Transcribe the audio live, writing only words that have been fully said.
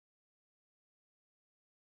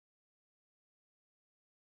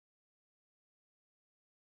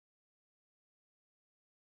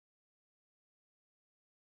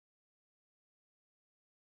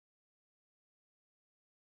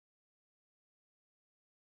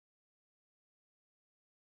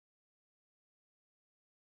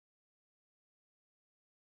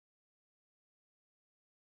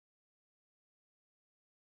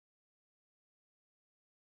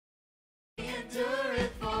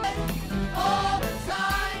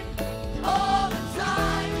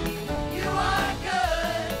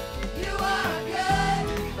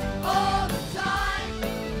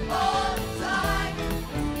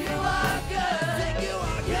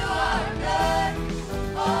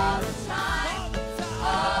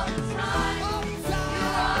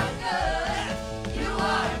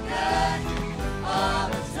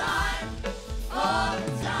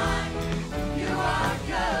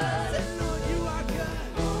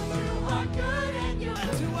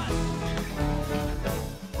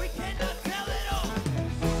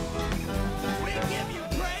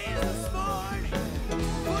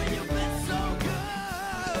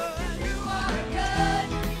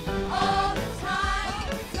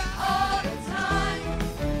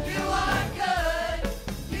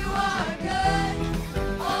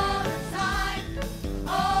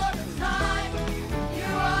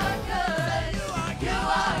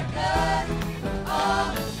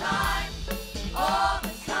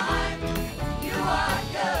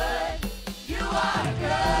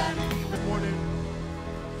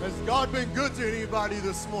God been good to anybody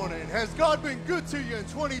this morning? Has God been good to you in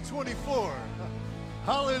 2024?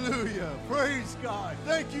 Hallelujah. Praise God.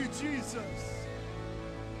 Thank you, Jesus.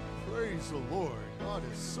 Praise the Lord. God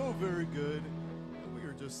is so very good. And we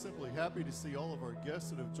are just simply happy to see all of our guests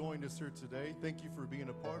that have joined us here today. Thank you for being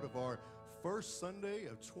a part of our first Sunday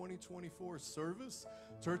of 2024 service.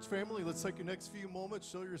 Church family, let's take the next few moments,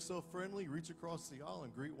 show yourself friendly, reach across the aisle,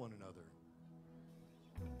 and greet one another.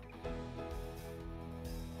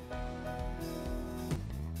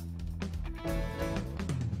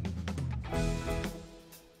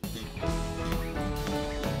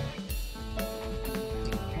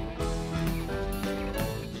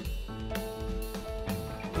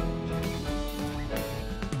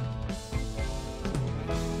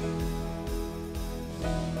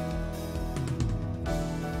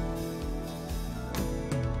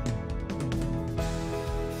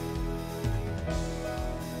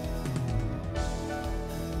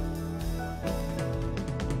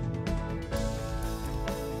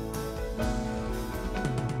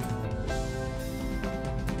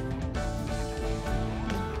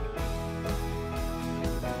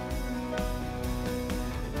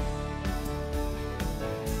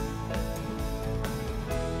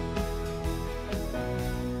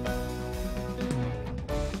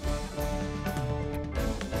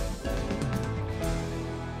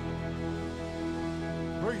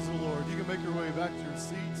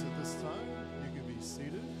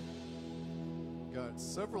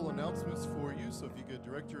 Several announcements for you, so if you could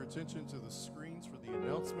direct your attention to the screens for the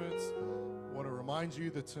announcements. I want to remind you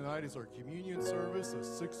that tonight is our communion service at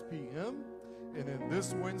 6 p.m. And then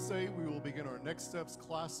this Wednesday, we will begin our Next Steps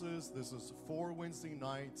classes. This is 4 Wednesday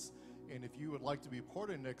nights. And if you would like to be part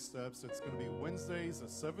of Next Steps, it's going to be Wednesdays at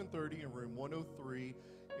 7:30 in room 103.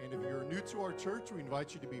 And if you're new to our church, we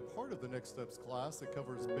invite you to be part of the Next Steps class. It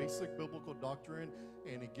covers basic biblical doctrine.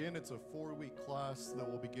 And again, it's a 4-week class that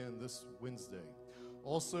will begin this Wednesday.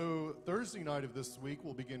 Also, Thursday night of this week,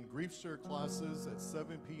 we'll begin Grief Share classes at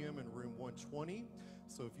 7 p.m. in room 120.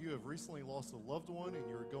 So if you have recently lost a loved one and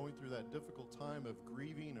you're going through that difficult time of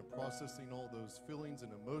grieving and processing all those feelings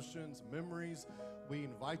and emotions, memories, we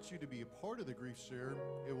invite you to be a part of the Grief Share.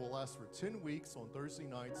 It will last for 10 weeks on Thursday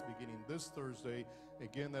nights beginning this Thursday.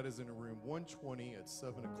 Again, that is in room 120 at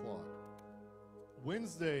 7 o'clock.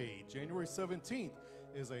 Wednesday, January 17th,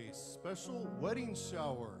 is a special wedding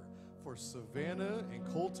shower for Savannah and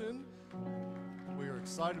Colton. We are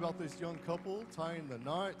excited about this young couple tying the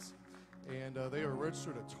knot, and they are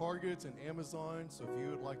registered at Target and Amazon. So if you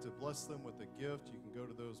would like to bless them with a gift, you can go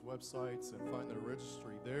to those websites and find their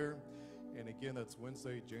registry there. And again, that's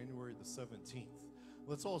Wednesday, January the 17th.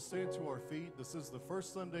 Let's all stand to our feet. This is the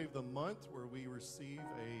first Sunday of the month where we receive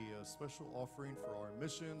a special offering for our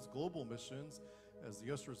missions, global missions. As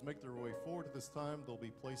the ushers make their way forward at this time, they'll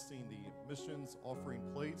be placing the missions offering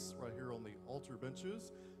plates right here on the altar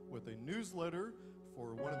benches with a newsletter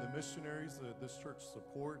for one of the missionaries that this church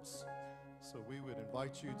supports. So we would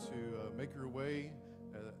invite you to make your way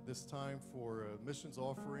at this time for a missions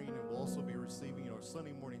offering, and we'll also be receiving our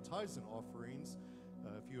Sunday morning tithes and offerings.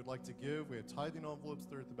 If you would like to give, we have tithing envelopes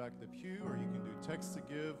there at the back of the pew, or you can do text to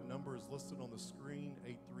give. Number is listed on the screen,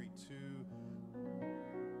 832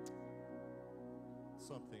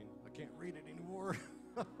 something. I can't read it anymore.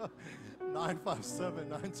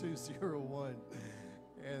 957-9201.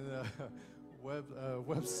 And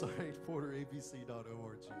website,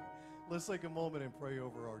 porterabc.org. Let's take a moment and pray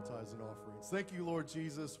over our tithes and offerings. Thank you, Lord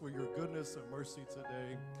Jesus, for your goodness and mercy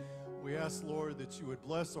today. We ask, Lord, that you would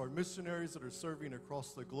bless our missionaries that are serving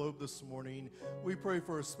across the globe this morning. We pray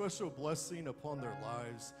for a special blessing upon their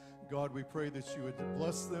lives. God, we pray that you would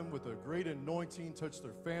bless them with a great anointing, touch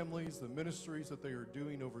their families, the ministries that they are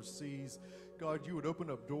doing overseas. God, you would open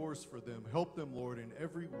up doors for them. Help them, Lord, in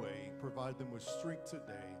every way. Provide them with strength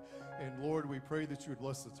today. And Lord, we pray that you would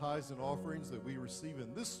bless the tithes and offerings that we receive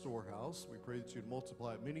in this storehouse. We pray that you would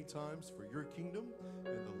multiply it many times for your kingdom.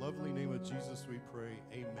 In the lovely name of Jesus, we pray,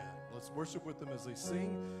 amen. Let's worship with them as they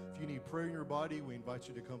sing. If you need prayer in your body, we invite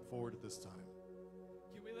you to come forward at this time.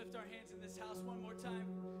 Can we lift our hands in this house one more time?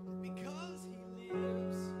 Because he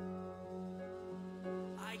lives,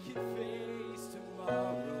 I can face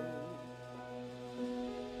tomorrow.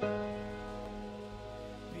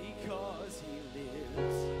 Because he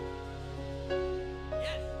lives,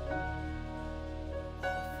 yes,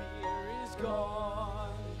 all fear is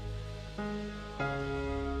gone.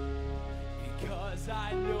 Because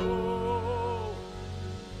I know,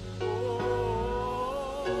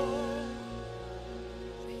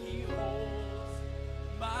 he holds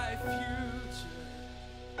my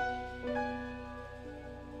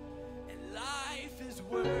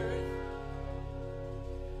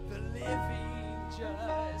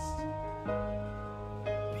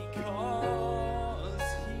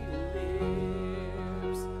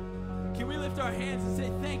our hands and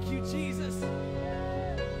say, thank you, Jesus.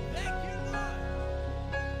 Thank you, Lord,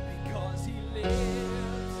 because he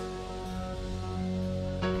lives.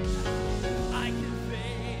 I can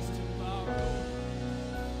face tomorrow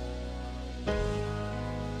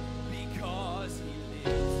because he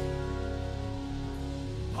lives.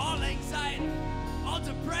 All anxiety, all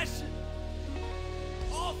depression,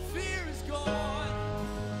 all fear is gone.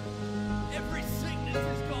 Every sickness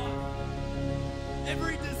is gone.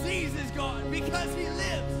 Every disease is gone because he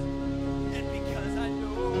lives. And because I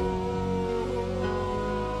know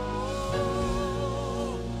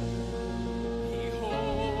he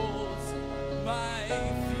holds my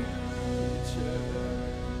future.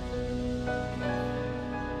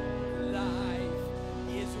 Life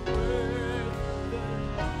is worth the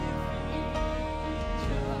living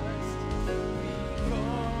just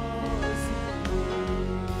because he lives.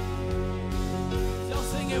 Y'all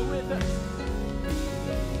sing it with us. Because he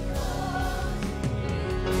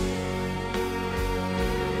lives.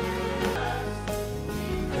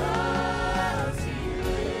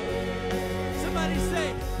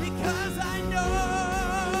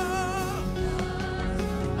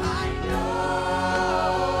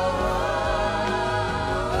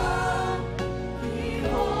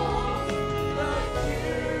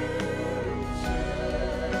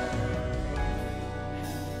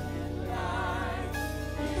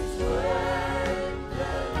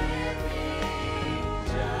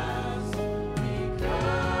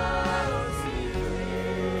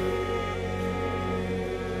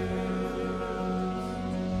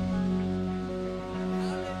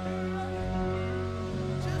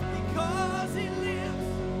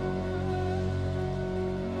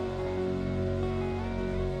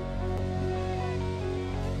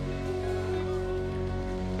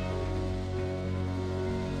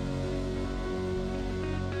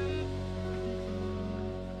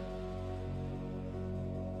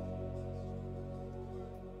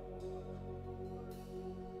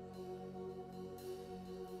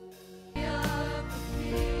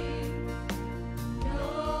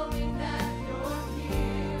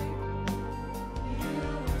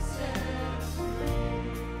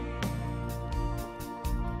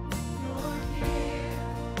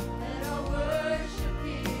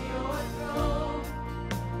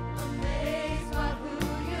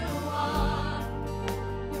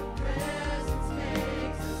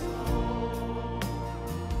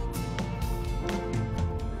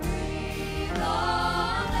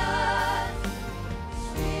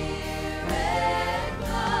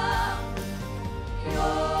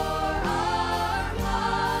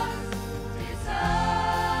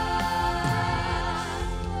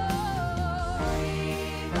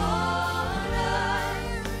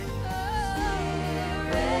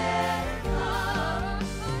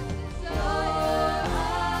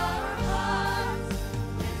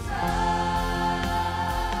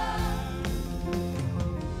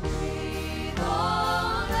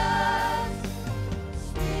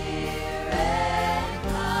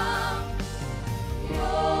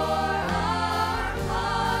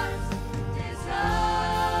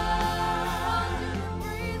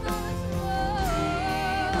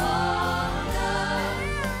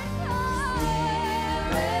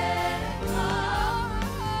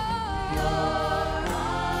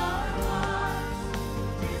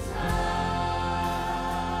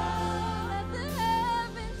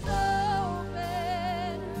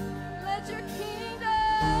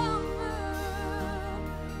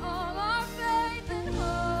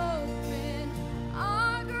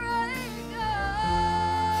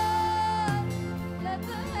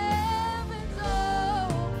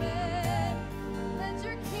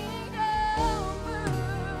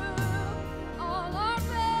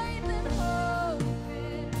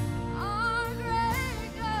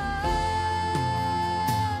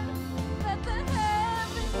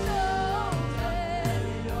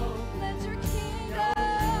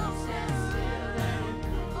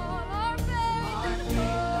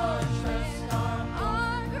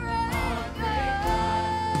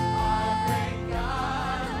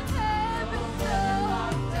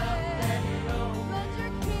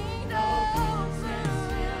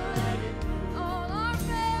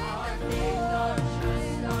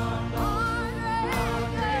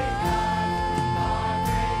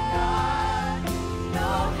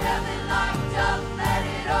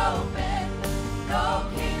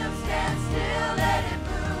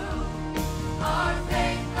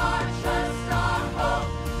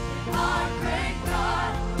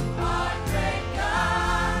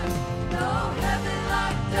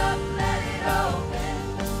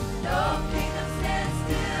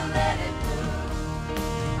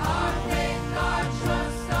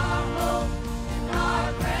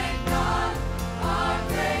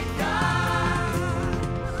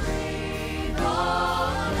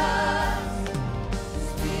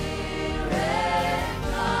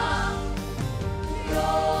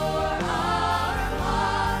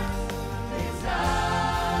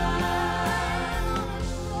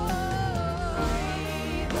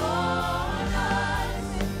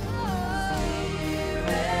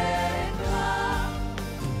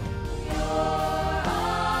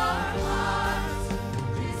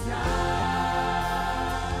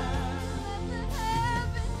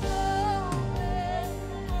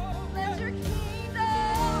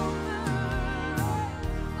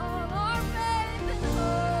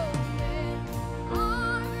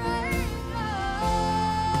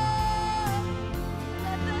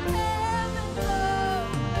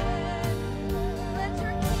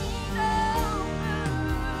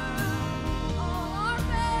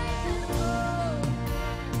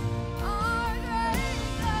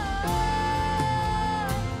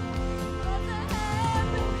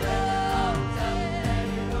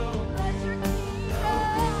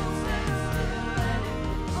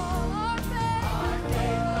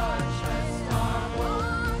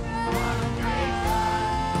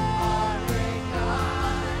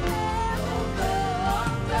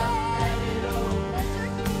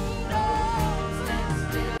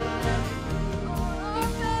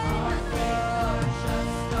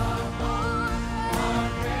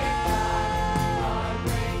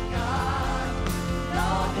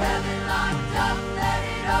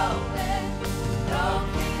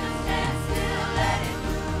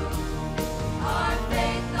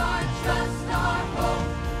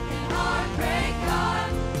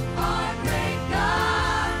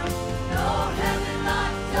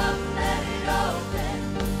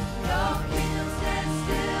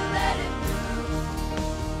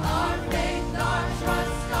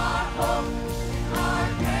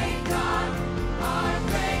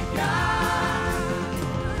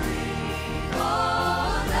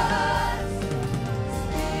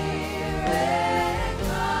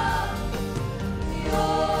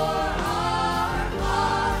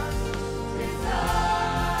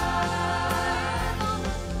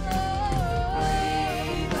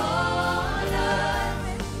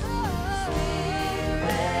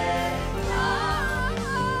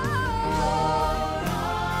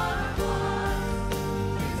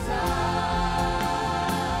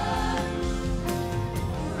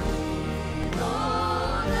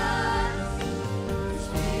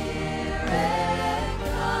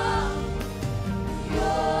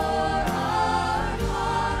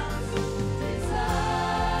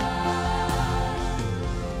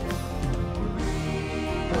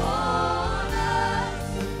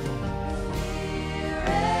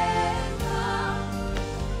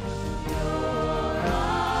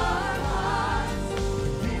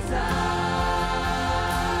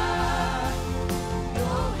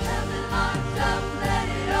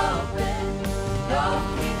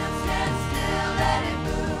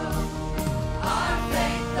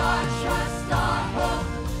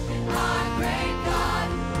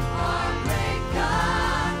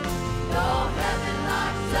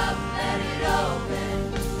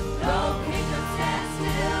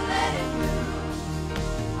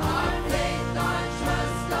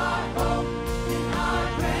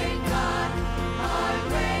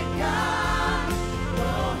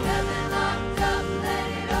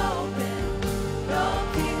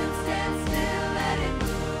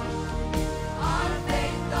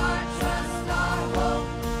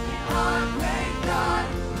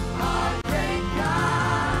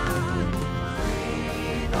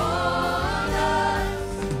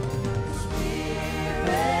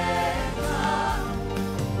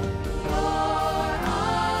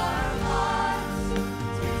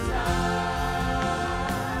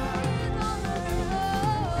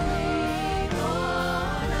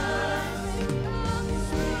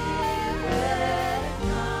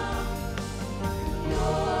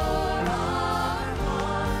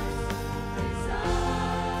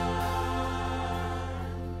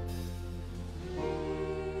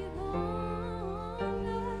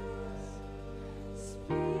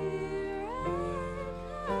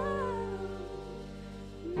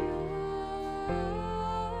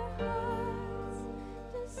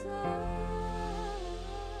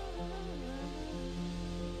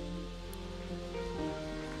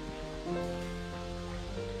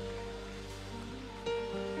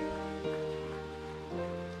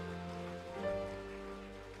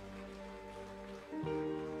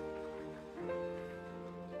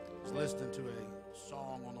 listening to a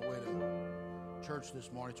song on the way to church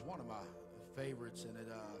this morning. It's one of my favorites, and it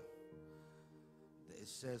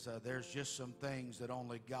says, there's just some things that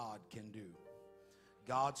only God can do.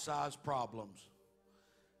 God-sized problems.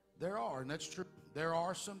 There are, and that's true. There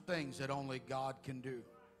are some things that only God can do.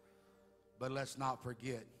 But let's not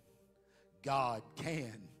forget, God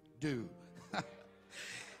can do.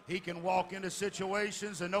 He can walk into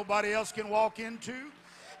situations that nobody else can walk into,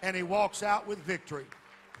 and he walks out with victory.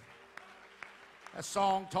 That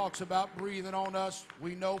song talks about breathing on us.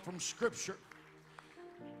 We know from Scripture.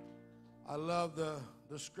 I love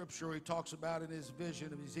the Scripture he talks about in his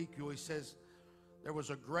vision of Ezekiel. He says, there was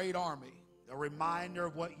a great army, a reminder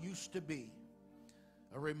of what used to be,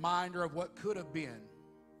 a reminder of what could have been,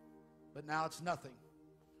 but now it's nothing.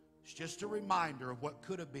 It's just a reminder of what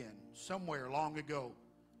could have been somewhere long ago.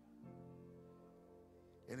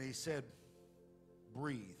 And he said,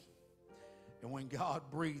 breathe. And when God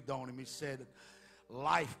breathed on him, he said,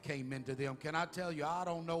 life came into them. Can I tell you, I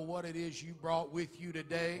don't know what it is you brought with you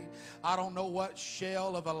today. I don't know what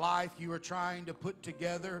shell of a life you are trying to put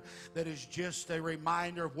together that is just a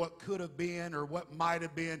reminder of what could have been or what might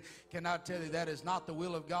have been. Can I tell you, that is not the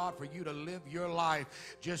will of God for you to live your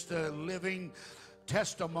life just a living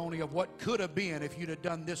testimony of what could have been if you'd have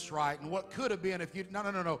done this right, and what could have been if you...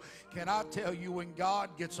 No. Can I tell you, when God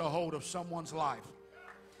gets a hold of someone's life,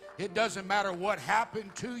 it doesn't matter what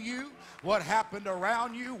happened to you, what happened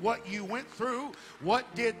around you, what you went through,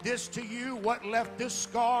 what did this to you, what left this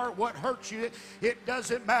scar, what hurt you. It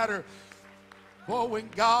doesn't matter. For when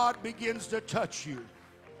God begins to touch you,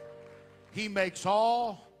 he makes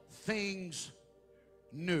all things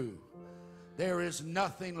new. There is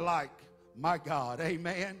nothing like my God.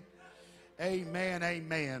 Amen. Amen.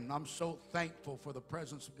 Amen. I'm so thankful for the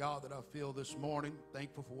presence of God that I feel this morning.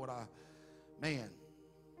 Thankful for what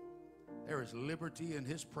there is liberty in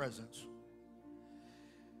his presence.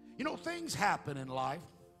 You know, things happen in life.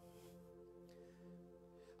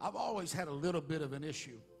 I've always had a little bit of an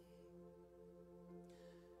issue.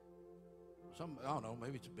 I don't know,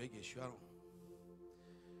 maybe it's a big issue.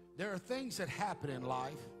 There are things that happen in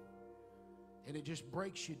life, and it just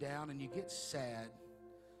breaks you down, and you get sad,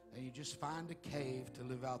 and you just find a cave to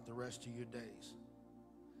live out the rest of your days.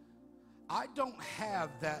 I don't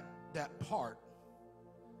have that part.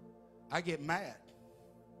 I get mad.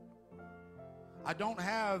 I don't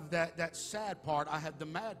have that sad part. I have the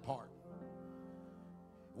mad part.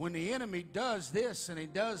 When the enemy does this and he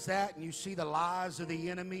does that, and you see the lies of the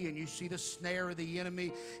enemy, and you see the snare of the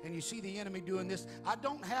enemy, and you see the enemy doing this, I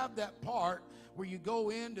don't have that part where you go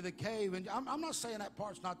into the cave. And I'm not saying that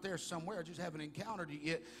part's not there somewhere. I just haven't encountered it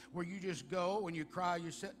yet, where you just go and you cry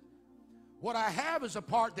yourself. What I have is a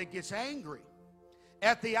part that gets angry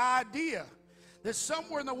at the idea that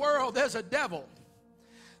somewhere in the world there's a devil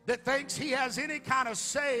that thinks he has any kind of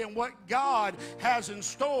say in what God has in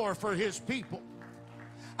store for his people.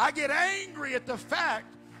 I get angry at the fact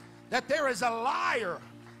that there is a liar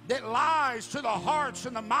that lies to the hearts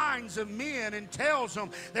and the minds of men and tells them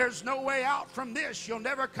there's no way out from this. You'll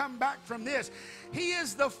never come back from this. He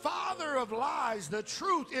is the father of lies. The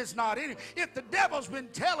truth is not in him. If the devil's been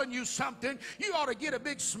telling you something, you ought to get a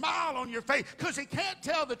big smile on your face, because he can't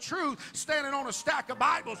tell the truth standing on a stack of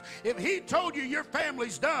Bibles. If he told you your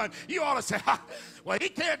family's done, you ought to say, well, he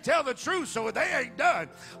can't tell the truth, so they ain't done.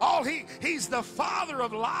 He's the father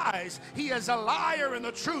of lies. He is a liar, and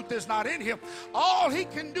the truth is not in him. All he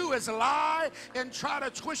can do is lie and try to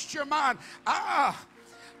twist your mind.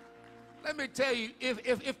 Let me tell you,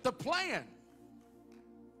 if the plan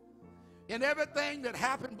and everything that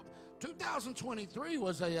happened, 2023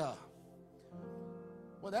 was that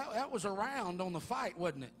was around on the fight,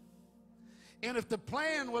 wasn't it? And if the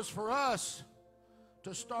plan was for us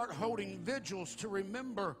to start holding vigils to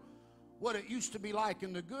remember what it used to be like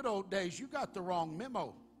in the good old days, you got the wrong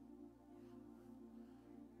memo.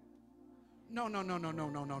 No.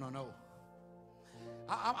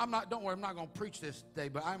 I'm not, don't worry, I'm not going to preach this today,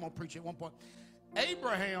 but I'm going to preach at one point.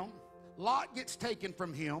 Abraham, Lot gets taken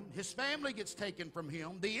from him. His family gets taken from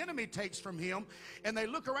him. The enemy takes from him. And they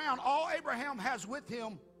look around. All Abraham has with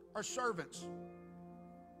him are servants.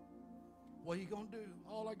 What are you going to do?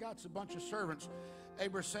 All I got's a bunch of servants.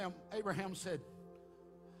 Abraham said,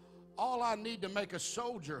 all I need to make a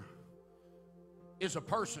soldier is a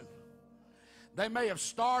person. They may have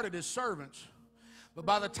started as servants, But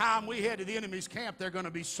by the time we head to the enemy's camp, they're going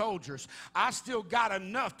to be soldiers. I still got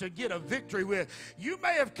enough to get a victory with. You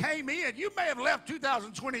may have came in, you may have left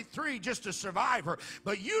 2023 just a survivor,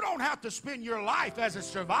 but you don't have to spend your life as a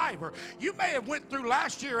survivor. You may have went through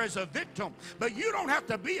last year as a victim, but you don't have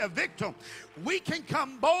to be a victim. We can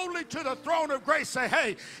come boldly to the throne of grace, say,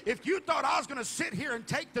 hey, if you thought I was going to sit here and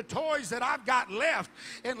take the toys that I've got left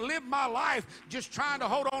and live my life just trying to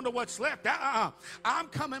hold on to what's left, I'm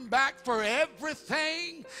coming back for everything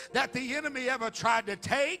that the enemy ever tried to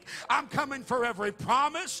take. I'm coming for every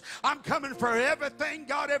promise. I'm coming for everything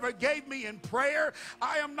God ever gave me in prayer.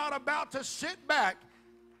 I am not about to sit back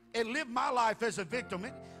and live my life as a victim.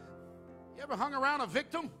 You ever hung around a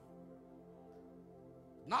victim?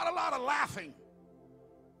 Not a lot of laughing.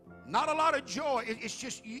 Not a lot of joy. It's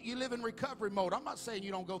just you live in recovery mode. I'm not saying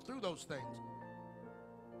you don't go through those things.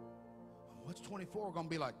 What's 24 going to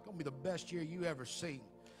be like? It's going to be the best year you ever seen.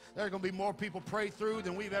 There's going to be more people pray through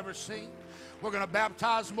than we've ever seen. We're going to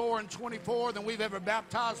baptize more in 24 than we've ever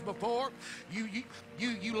baptized before.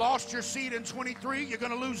 You lost your seed in 23. You're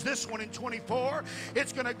going to lose this one in 24.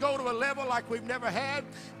 It's going to go to a level like we've never had.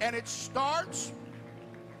 And it starts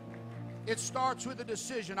with a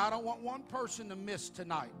decision. I don't want one person to miss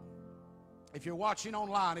tonight. If you're watching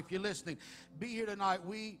online, if you're listening, be here tonight.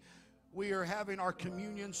 We are having our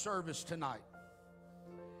communion service tonight.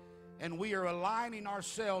 And we are aligning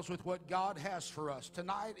ourselves with what God has for us.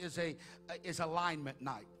 Tonight is alignment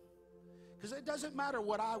night. Because it doesn't matter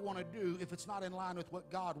what I want to do if it's not in line with what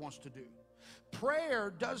God wants to do.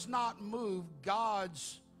 Prayer does not move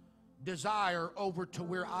God's desire over to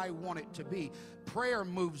where I want it to be. Prayer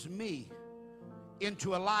moves me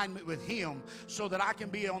into alignment with Him so that I can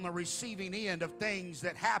be on the receiving end of things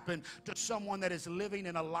that happen to someone that is living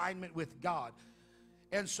in alignment with God.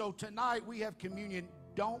 And so tonight we have communion.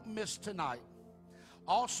 Don't miss tonight.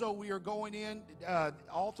 Also, we are going in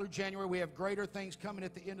all through January. We have greater things coming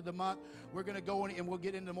at the end of the month. We're going to go in, and we'll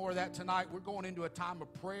get into more of that tonight. We're going into a time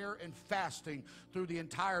of prayer and fasting through the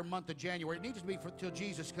entire month of January. It needs to be till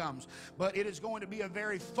Jesus comes. But it is going to be a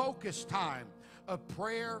very focused time of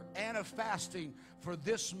prayer and of fasting for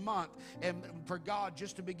this month, and for God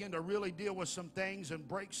just to begin to really deal with some things and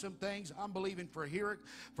break some things. I'm believing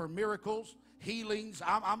for miracles, healings.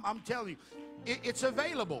 I'm telling you, it's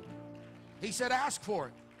available. He said ask for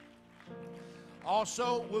it.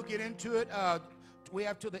 Also, we'll get into it. We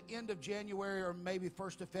have till the end of January or maybe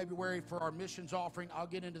 1st of February for our missions offering. I'll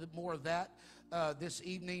get into more of that this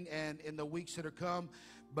evening and in the weeks that are come.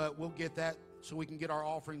 But we'll get that so we can get our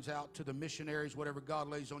offerings out to the missionaries. Whatever God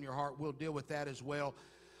lays on your heart, we'll deal with that as well.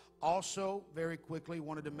 Also, very quickly,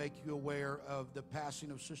 wanted to make you aware of the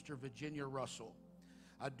passing of Sister Virginia Russell.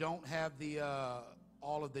 I don't have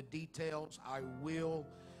all of the details. I will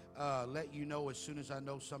let you know as soon as I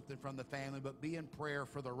know something from the family. But be in prayer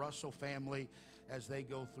for the Russell family as they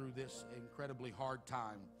go through this incredibly hard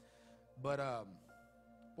time. But,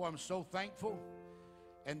 boy, I'm so thankful.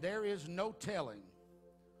 And there is no telling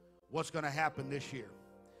what's going to happen this year.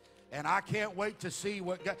 And I can't wait to see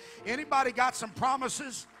what God... Anybody got some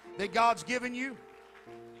promises that God's given you?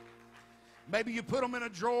 Maybe you put them in a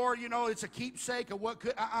drawer, you know, it's a keepsake of what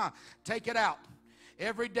could... Take it out.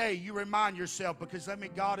 Every day you remind yourself, because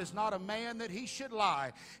God is not a man that He should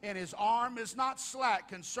lie, and His arm is not slack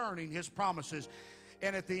concerning His promises.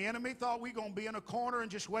 And if the enemy thought we're going to be in a corner and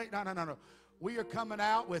just wait, no. We are coming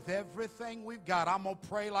out with everything we've got. I'm going to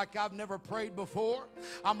pray like I've never prayed before.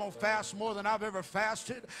 I'm going to fast more than I've ever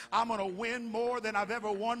fasted. I'm going to win more than I've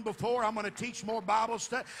ever won before. I'm going to teach more Bible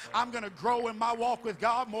study. I'm going to grow in my walk with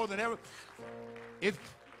God more than ever. If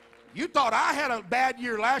you thought I had a bad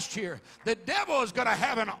year last year, the devil is going to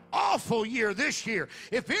have an awful year this year.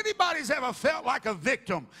 If anybody's ever felt like a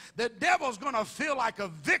victim, the devil's going to feel like a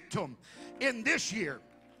victim in this year.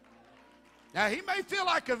 Now, he may feel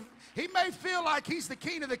like he's the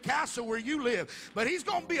king of the castle where you live, but he's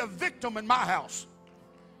going to be a victim in my house.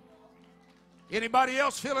 Anybody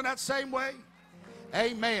else feeling that same way?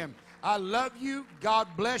 Amen. I love you. God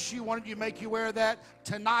bless you. Wanted to make you aware of that.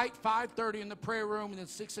 Tonight, 5:30 in the prayer room, and then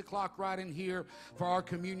 6 o'clock right in here for our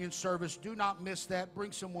communion service. Do not miss that.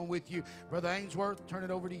 Bring someone with you. Brother Ainsworth, turn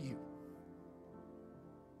it over to you.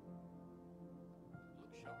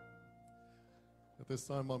 At this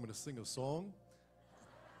time, I'm going to sing a song.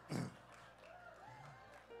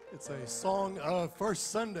 It's a song of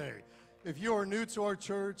First Sunday. If you are new to our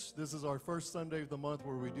church, this is our first Sunday of the month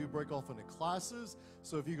where we do break off into classes.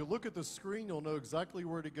 So if you could look at the screen, you'll know exactly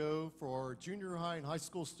where to go. For our junior high and high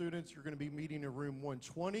school students, you're going to be meeting in room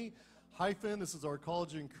 120. Hyphen, this is our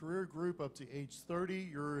college and career group up to age 30.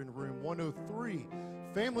 You're in room 103.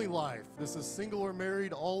 Family life, this is single or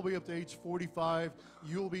married all the way up to age 45.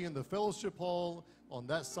 You'll be in the fellowship hall on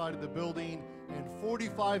that side of the building. And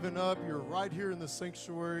 45 and up, you're right here in the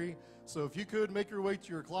sanctuary. So if you could make your way to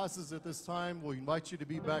your classes at this time, we'll invite you to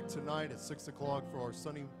be back tonight at 6 o'clock for our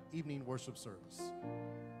Sunday evening worship service.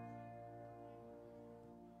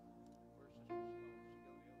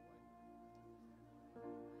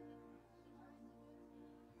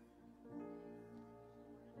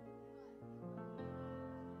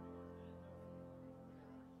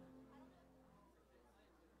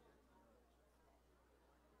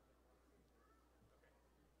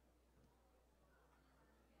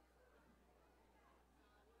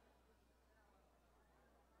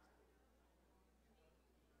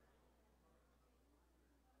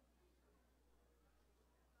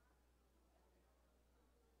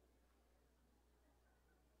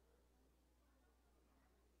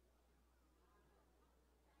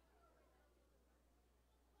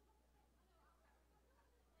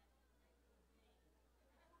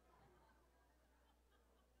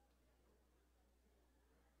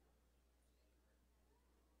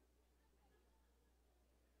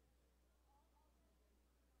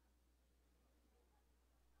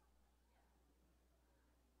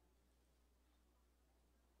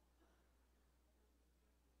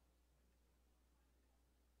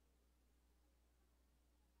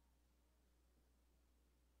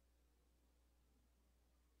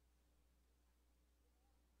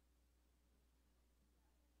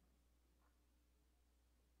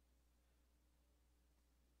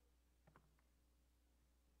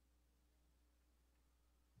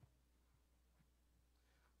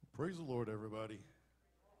 Praise the Lord, everybody.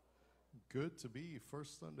 Good to be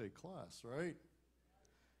first Sunday class, right?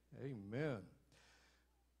 Amen.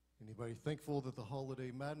 Anybody thankful that the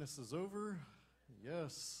holiday madness is over?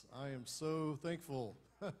 Yes, I am so thankful.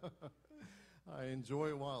 I enjoy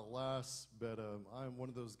it while it lasts, but I'm one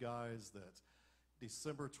of those guys that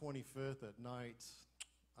December 25th at night,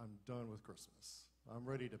 I'm done with Christmas. I'm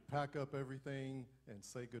ready to pack up everything and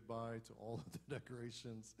say goodbye to all of the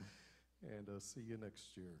decorations and see you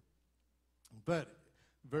next year. But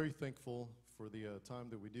very thankful for the time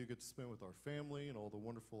that we do get to spend with our family and all the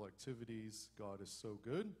wonderful activities. God is so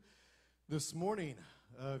good. This morning,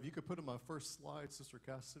 if you could put in my first slide, Sister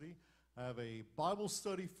Cassidy, I have a Bible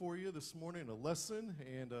study for you this morning, a lesson,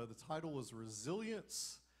 and the title is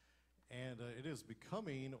Resilience, and it is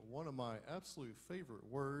becoming one of my absolute favorite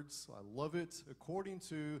words. I love it. According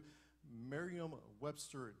to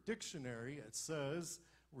Merriam-Webster Dictionary, it says,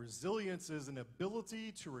 resilience is an ability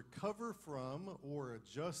to recover from or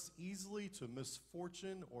adjust easily to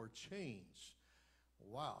misfortune or change.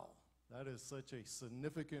 Wow, that is such a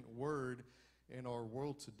significant word in our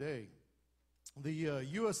world today. The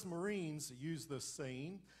U.S. Marines use this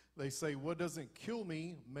saying. They say, what doesn't kill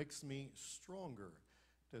me makes me stronger.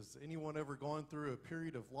 Has anyone ever gone through a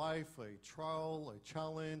period of life, a trial, a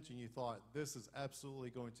challenge, and you thought, this is absolutely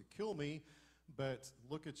going to kill me, but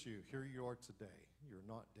look at you, here you are today. You're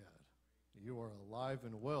not dead. You are alive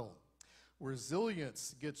and well.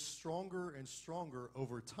 Resilience gets stronger and stronger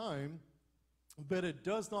over time, but it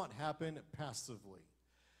does not happen passively.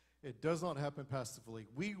 It does not happen passively.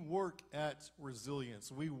 We work at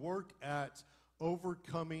resilience. We work at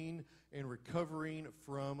overcoming and recovering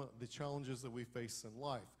from the challenges that we face in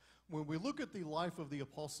life. When we look at the life of the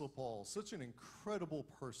Apostle Paul, such an incredible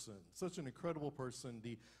person,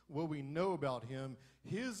 what we know about him,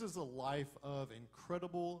 his is a life of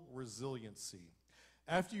incredible resiliency.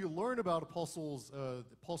 After you learn about Apostle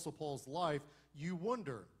Paul's life, you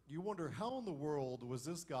wonder how in the world was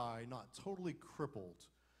this guy not totally crippled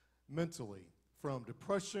mentally from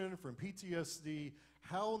depression, from PTSD?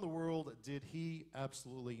 How in the world did he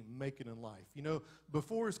absolutely make it in life? You know,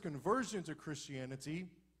 before his conversion to Christianity,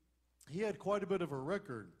 he had quite a bit of a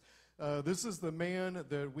record. This is the man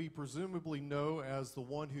that we presumably know as the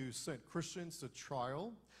one who sent Christians to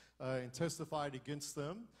trial and testified against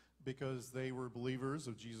them because they were believers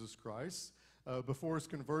of Jesus Christ. Before his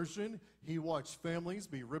conversion, he watched families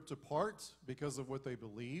be ripped apart because of what they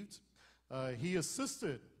believed. He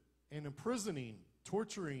assisted in imprisoning,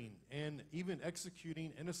 torturing, and even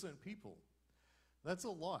executing innocent people. That's a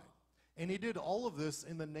lot. And he did all of this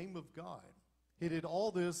in the name of God. He did all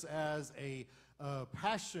this as a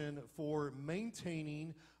passion for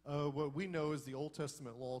maintaining what we know as the Old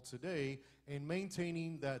Testament law today and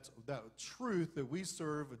maintaining that truth that we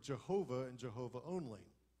serve Jehovah and Jehovah only.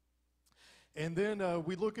 And then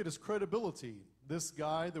we look at his credibility. This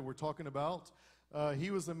guy that we're talking about, he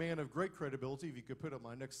was a man of great credibility. If you could put up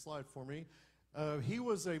my next slide for me. He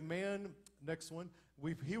was a man, next one,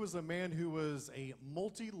 he was a man who was a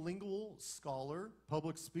multilingual scholar,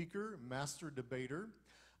 public speaker, master debater.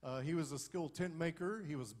 He was a skilled tent maker.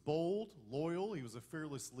 He was bold, loyal. He was a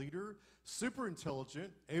fearless leader, super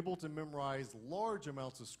intelligent, able to memorize large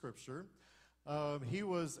amounts of scripture. He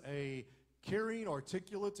was a caring,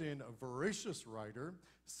 articulate, and voracious writer,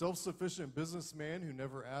 self-sufficient businessman who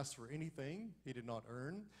never asked for anything he did not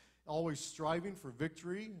earn, always striving for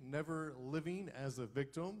victory, never living as a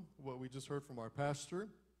victim, what we just heard from our pastor.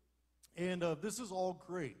 And this is all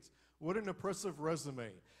great. What an impressive resume.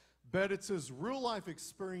 But it's his real-life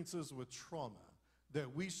experiences with trauma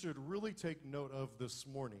that we should really take note of this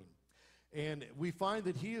morning. And we find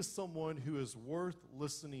that he is someone who is worth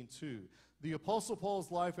listening to. The Apostle Paul's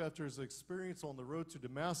life after his experience on the road to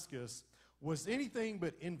Damascus was anything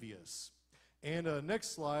but envious. And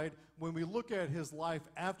next slide, when we look at his life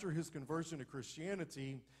after his conversion to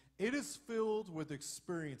Christianity, it is filled with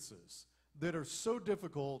experiences that are so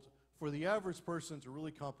difficult for the average person to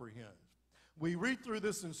really comprehend. We read through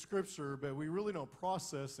this in Scripture, but we really don't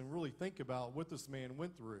process and really think about what this man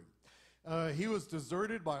went through. He was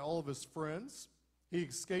deserted by all of his friends. He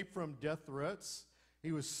escaped from death threats.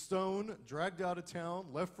 He was stoned, dragged out of town,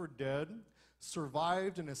 left for dead,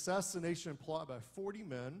 survived an assassination plot by 40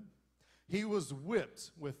 men. He was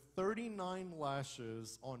whipped with 39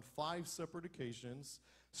 lashes on 5 separate occasions,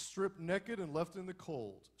 stripped naked and left in the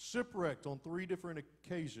cold, shipwrecked on 3 different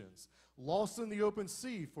occasions, lost in the open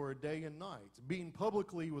sea for a day and night, beaten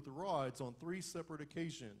publicly with rods on 3 separate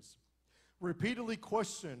occasions, repeatedly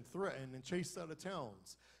questioned, threatened, and chased out of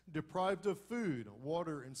towns, deprived of food,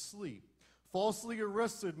 water, and sleep, falsely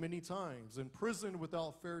arrested many times, imprisoned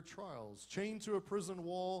without fair trials, chained to a prison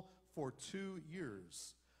wall for 2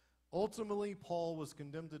 years. Ultimately, Paul was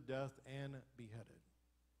condemned to death and beheaded.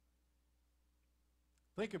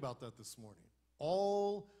 Think about that this morning.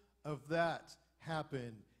 All of that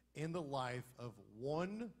happened in the life of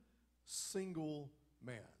one single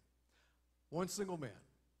man. One single man.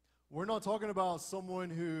 We're not talking about someone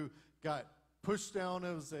who got pushed down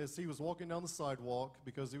as he was walking down the sidewalk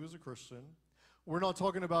because he was a Christian. We're not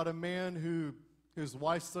talking about a man whose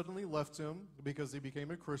wife suddenly left him because he became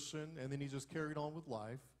a Christian and then he just carried on with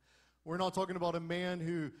life. We're not talking about a man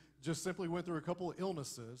who just simply went through a couple of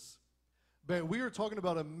illnesses. But we are talking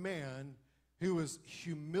about a man who was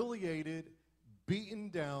humiliated, beaten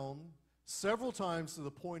down several times to the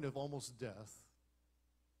point of almost death.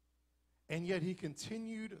 And yet he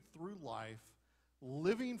continued through life,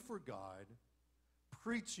 living for God,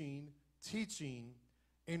 preaching, teaching,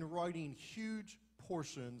 and writing huge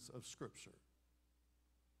portions of Scripture.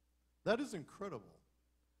 That is incredible.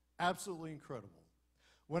 Absolutely incredible.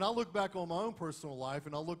 When I look back on my own personal life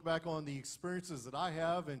and I look back on the experiences that I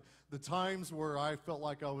have and the times where I felt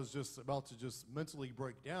like I was just about to just mentally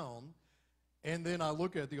break down, and then I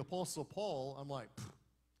look at the Apostle Paul, I'm like,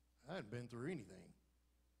 I hadn't been through anything.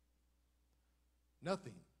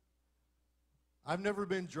 Nothing. I've never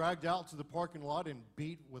been dragged out to the parking lot and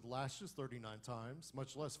beat with lashes 39 times,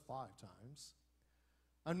 much less 5 times.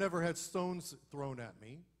 I've never had stones thrown at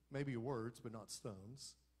me, maybe words, but not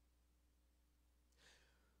stones.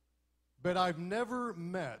 But I've never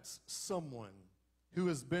met someone who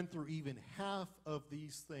has been through even half of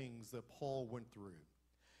these things that Paul went through.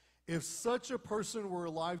 If such a person were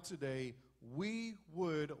alive today, we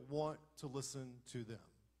would want to listen to them.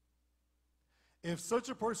 If such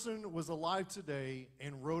a person was alive today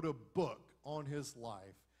and wrote a book on his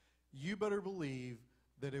life, you better believe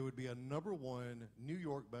that it would be a #1 New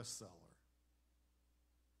York bestseller.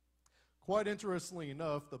 Quite interestingly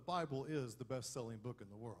enough, the Bible is the best-selling book in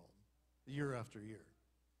the world, year after year.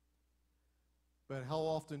 But how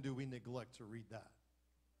often do we neglect to read that?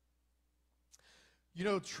 You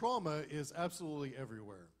know, trauma is absolutely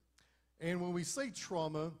everywhere. And when we say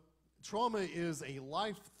trauma, trauma is a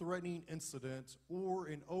life-threatening incident or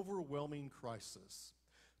an overwhelming crisis.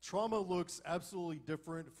 Trauma looks absolutely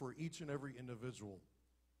different for each and every individual.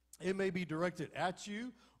 It may be directed at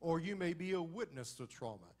you, or you may be a witness to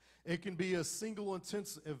trauma. It can be a single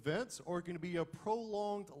intense event, or it can be a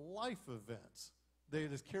prolonged life event that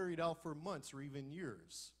is carried out for months or even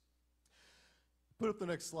years. Put up the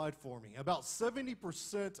next slide for me. About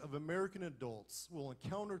 70% of American adults will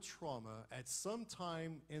encounter trauma at some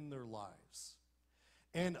time in their lives.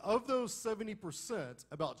 And of those 70%,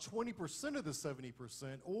 about 20% of the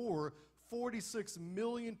 70%, or 46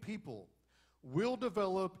 million people, will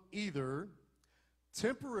develop either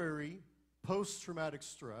temporary post-traumatic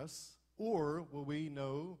stress or what we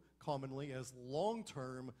know commonly as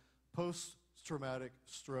long-term post-traumatic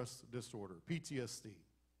stress disorder, PTSD.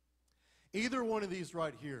 Either one of these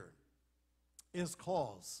right here is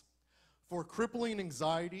cause for crippling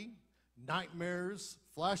anxiety, nightmares,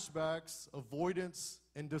 flashbacks, avoidance,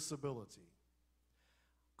 and disability.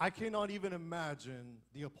 I cannot even imagine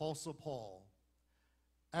the Apostle Paul,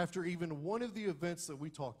 after even one of the events that we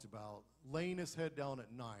talked about, laying his head down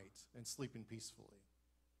at night and sleeping peacefully.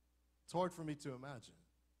 It's hard for me to imagine.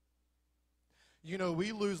 You know,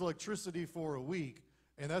 we lose electricity for a week,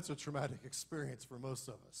 and that's a traumatic experience for most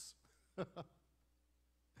of us.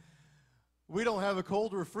 We don't have a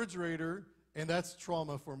cold refrigerator, and that's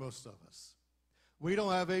trauma for most of us. We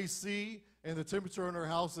don't have AC, and the temperature in our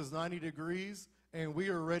house is 90 degrees, and we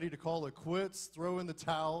are ready to call it quits, throw in the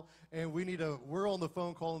towel, and we're on the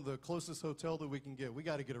phone calling the closest hotel that we can get. We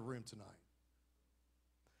got to get a room tonight.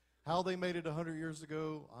 How they made it 100 years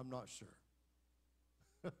ago, I'm not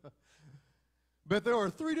sure. But there are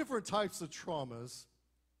 3 different types of traumas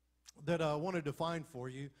that I want to define for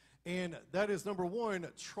you, and that is, number 1,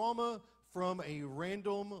 trauma from a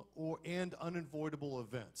random and unavoidable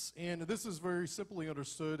events. And this is very simply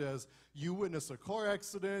understood as you witness a car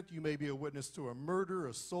accident, you may be a witness to a murder,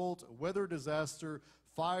 assault, weather disaster,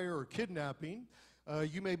 fire, or kidnapping.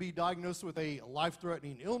 You may be diagnosed with a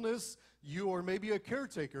life-threatening illness. You are maybe a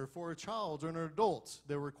caretaker for a child or an adult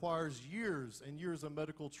that requires years and years of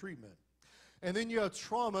medical treatment. And then you have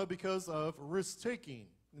trauma because of risk-taking.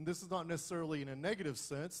 And this is not necessarily in a negative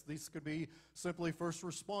sense. These could be simply first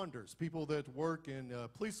responders, people that work in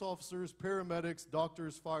police officers, paramedics,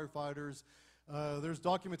 doctors, firefighters. There's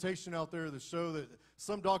documentation out there that show that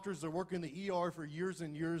some doctors that work in the ER for years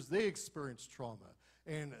and years, they experience trauma.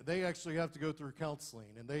 And they actually have to go through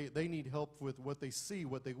counseling, and they need help with what they see,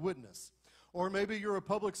 what they witness. Or maybe you're a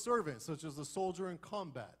public servant, such as a soldier in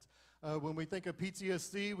combat. When we think of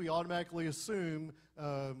PTSD, we automatically assume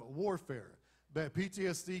warfare. But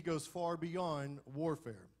PTSD goes far beyond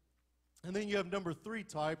warfare. And then you have number 3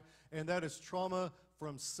 type, and that is trauma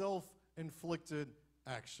from self-inflicted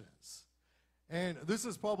actions. And this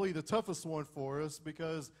is probably the toughest one for us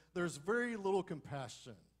because there's very little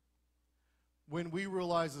compassion when we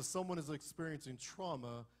realize that someone is experiencing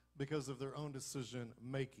trauma because of their own decision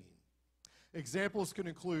making. Examples can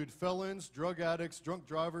include felons, drug addicts, drunk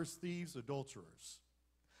drivers, thieves, adulterers.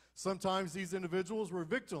 Sometimes these individuals were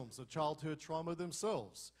victims of childhood trauma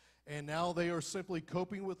themselves, and now they are simply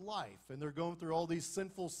coping with life, and they're going through all these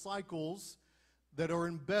sinful cycles that are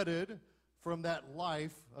embedded from that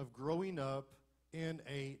life of growing up in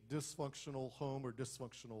a dysfunctional home or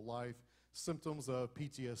dysfunctional life, symptoms of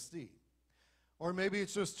PTSD. Or maybe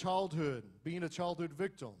it's just childhood, being a childhood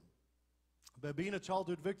victim. But being a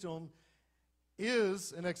childhood victim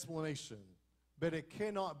is an explanation, but it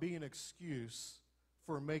cannot be an excuse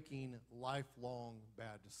for making lifelong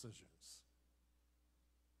bad decisions.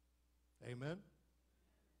 Amen?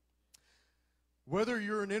 Whether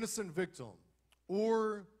you're an innocent victim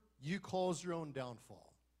or you caused your own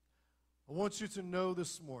downfall, I want you to know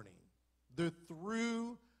this morning that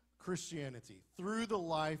through Christianity, through the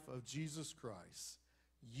life of Jesus Christ,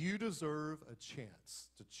 you deserve a chance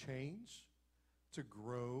to change, to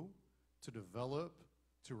grow, to develop,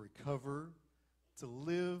 to recover, to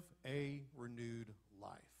live a renewed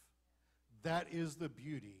life. That is the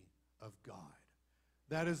beauty of God.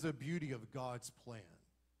 That is the beauty of God's plan.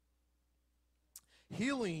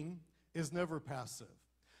 Healing is never passive.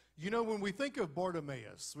 You know, when we think of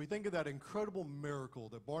Bartimaeus, we think of that incredible miracle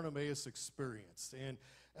that Bartimaeus experienced. And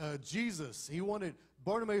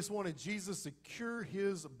Bartimaeus wanted Jesus to cure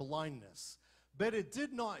his blindness. But it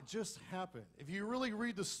did not just happen. If you really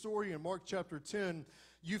read the story in Mark chapter 10,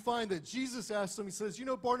 you find that Jesus asked him, he says, you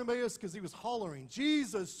know, Bartimaeus, because he was hollering,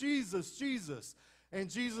 Jesus, Jesus, Jesus. And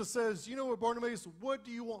Jesus says, you know what, Bartimaeus, what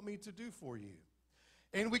do you want me to do for you?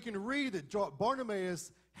 And we can read that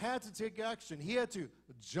Bartimaeus had to take action. He had to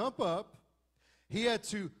jump up. He had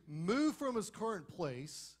to move from his current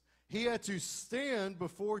place. He had to stand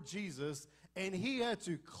before Jesus, and he had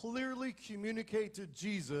to clearly communicate to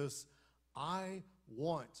Jesus, I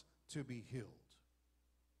want to be healed.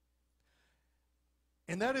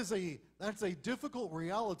 And that's a difficult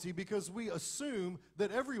reality because we assume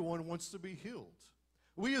that everyone wants to be healed.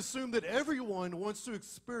 We assume that everyone wants to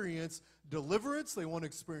experience deliverance. They want to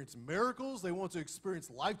experience miracles. They want to experience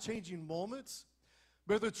life-changing moments.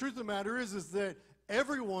 But the truth of the matter is that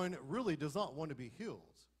everyone really does not want to be healed.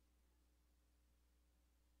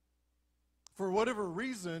 For whatever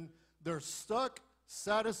reason, they're stuck,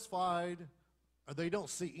 satisfied, or they don't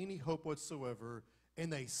see any hope whatsoever,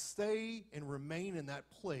 and they stay and remain in that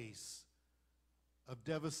place of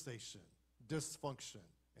devastation, dysfunction,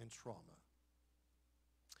 and trauma.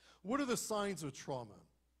 What are the signs of trauma?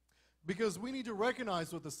 Because we need to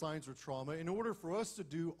recognize what the signs of trauma in order for us to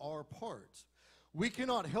do our part. we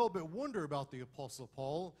cannot help but wonder about the Apostle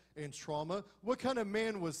Paul and trauma. What kind of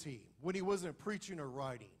man was he when he wasn't preaching or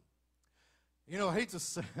writing? You know, I hate to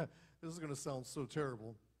say, this is going to sound so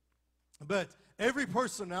terrible, but every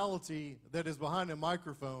personality that is behind a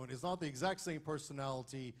microphone is not the exact same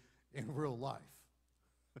personality in real life.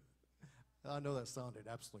 I know that sounded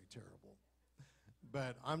absolutely terrible,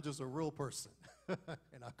 but I'm just a real person,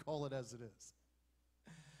 and I call it as it is.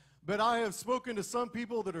 But I have spoken to some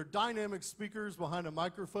people that are dynamic speakers behind a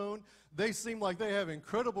microphone. They seem like they have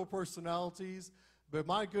incredible personalities, but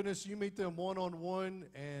my goodness, you meet them one-on-one,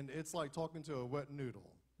 and it's like talking to a wet noodle.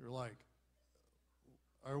 You're like,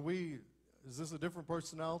 is this a different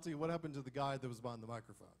personality? What happened to the guy that was behind the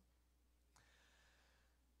microphone?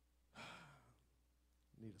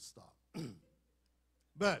 Need to stop.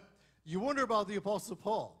 But you wonder about the Apostle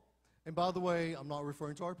Paul. And by the way, I'm not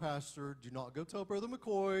referring to our pastor. Do not go tell Brother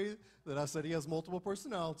McCoy that I said he has multiple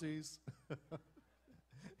personalities.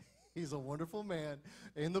 He's a wonderful man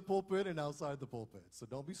in the pulpit and outside the pulpit. So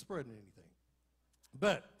don't be spreading anything.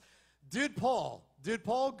 But did Paul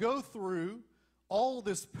go through all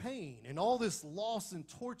this pain and all this loss and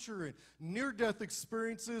torture and near-death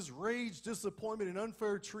experiences, rage, disappointment, and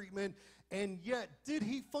unfair treatment, and yet did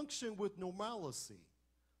he function with normalcy?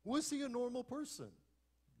 Was he a normal person?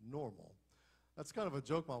 Normal. That's kind of a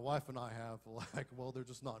joke my wife and I have, like, well, they're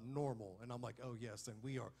just not normal. And I'm like, oh, yes, and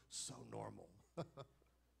we are so normal.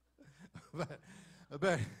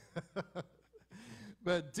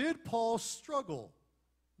 But did Paul struggle?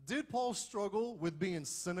 Did Paul struggle with being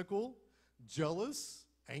cynical, jealous,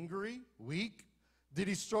 angry, weak? Did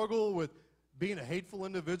he struggle with being a hateful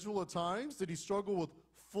individual at times? Did he struggle with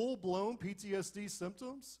full-blown PTSD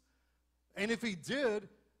symptoms? And if he did,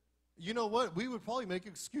 you know what? We would probably make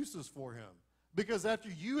excuses for him. Because after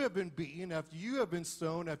you have been beaten, after you have been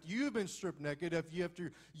stoned, after you have been stripped naked,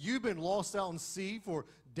 after you've been lost out in sea for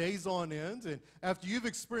days on end, and after you've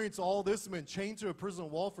experienced all this and been chained to a prison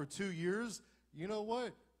wall for 2 years, you know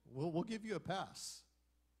what? We'll give you a pass.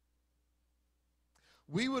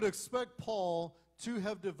 We would expect Paul to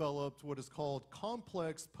have developed what is called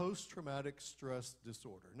complex post-traumatic stress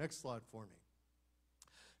disorder. Next slide for me.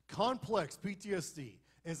 Complex PTSD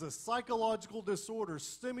is a psychological disorder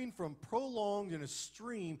stemming from prolonged and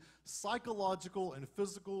extreme psychological and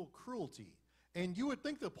physical cruelty. And you would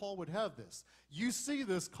think that Paul would have this. You see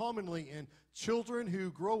this commonly in children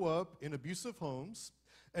who grow up in abusive homes,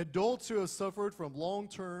 adults who have suffered from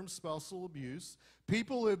long-term spousal abuse,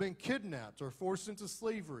 people who have been kidnapped or forced into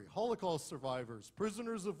slavery, Holocaust survivors,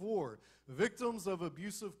 prisoners of war, victims of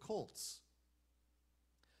abusive cults.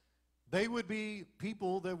 They would be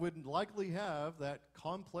people that would likely have that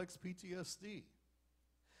complex PTSD.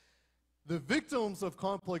 The victims of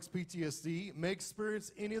complex PTSD may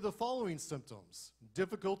experience any of the following symptoms: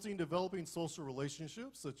 difficulty in developing social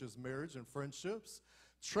relationships, such as marriage and friendships,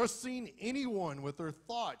 trusting anyone with their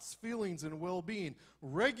thoughts, feelings, and well-being,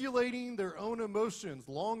 regulating their own emotions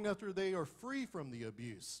long after they are free from the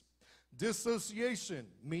abuse, dissociation,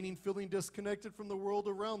 meaning feeling disconnected from the world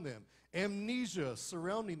around them, amnesia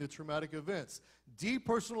surrounding the traumatic events,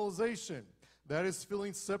 depersonalization, that is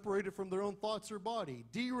feeling separated from their own thoughts or body,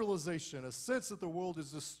 derealization, a sense that the world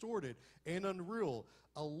is distorted and unreal,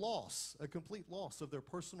 a complete loss of their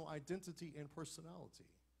personal identity and personality.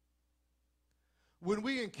 When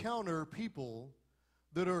we encounter people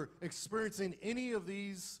that are experiencing any of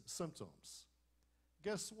these symptoms,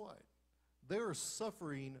 guess what? They are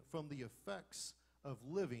suffering from the effects of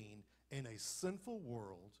living in a sinful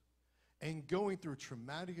world and going through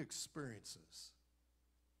traumatic experiences.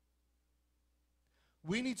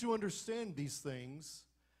 We need to understand these things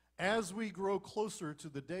as we grow closer to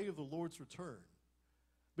the day of the Lord's return,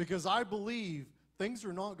 because I believe things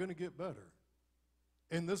are not going to get better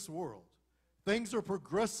in this world. Things are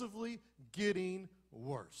progressively getting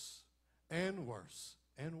worse and worse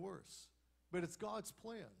and worse. But it's God's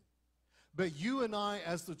plan. But you and I,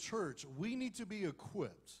 as the church, we need to be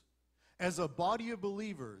equipped as a body of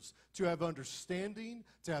believers to have understanding,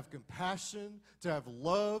 to have compassion, to have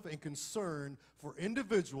love and concern for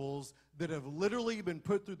individuals that have literally been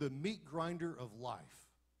put through the meat grinder of life.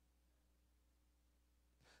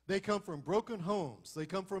 They come from broken homes. They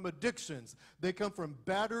come from addictions. They come from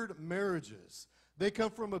battered marriages. They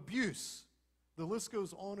come from abuse. The list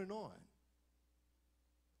goes on and on.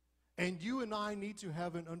 And you and I need to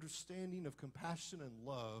have an understanding of compassion and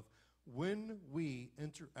love when we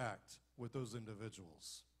interact with those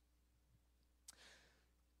individuals.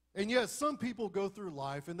 And yet some people go through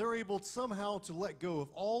life and they're able somehow to let go of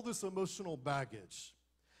all this emotional baggage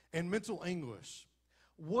and mental anguish.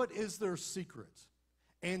 What is their secret?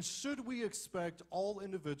 And should we expect all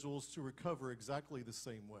individuals to recover exactly the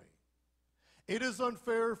same way? It is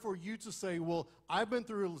unfair for you to say, well, I've been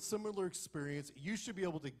through a similar experience. You should be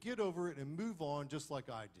able to get over it and move on just like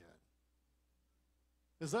I did.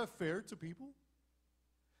 Is that fair to people?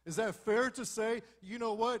 Is that fair to say, you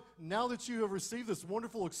know what, now that you have received this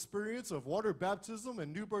wonderful experience of water baptism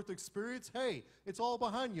and new birth experience, hey, it's all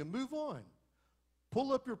behind you. Move on.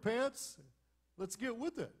 Pull up your pants. Let's get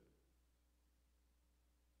with it.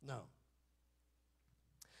 No.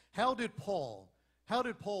 How did Paul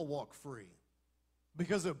walk free?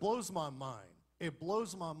 Because it blows my mind. It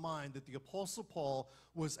blows my mind that the Apostle Paul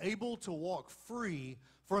was able to walk free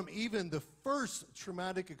from even the first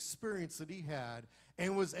traumatic experience that he had,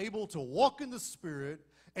 and was able to walk in the Spirit,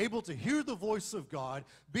 able to hear the voice of God,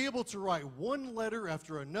 be able to write one letter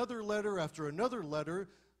after another letter after another letter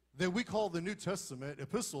that we call the New Testament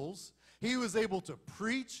epistles. He was able to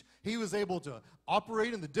preach. He was able to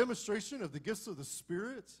operate in the demonstration of the gifts of the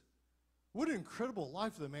Spirit. What an incredible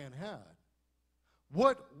life the man had.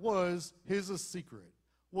 What was his secret?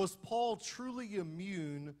 Was Paul truly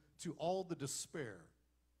immune to all the despair?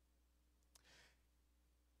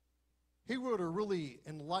 He wrote a really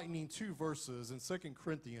enlightening 2 verses in 2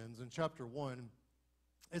 Corinthians in chapter 1.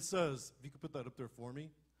 It says, if you could put that up there for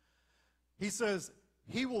me. He says,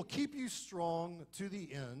 he will keep you strong to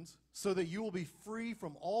the end so that you will be free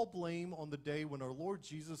from all blame on the day when our Lord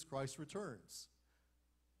Jesus Christ returns.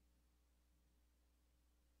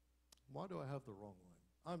 Why do I have the wrong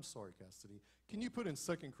one? I'm sorry, Cassidy. Can you put in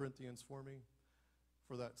 2 Corinthians for me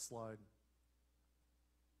for that slide?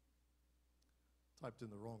 Typed in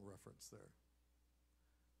the wrong reference there.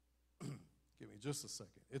 Give me just a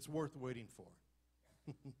second. It's worth waiting for.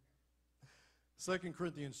 2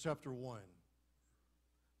 Corinthians chapter 1,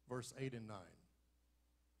 verse 8 and 9.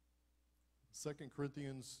 2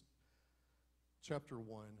 Corinthians chapter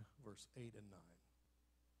 1, verse 8 and 9.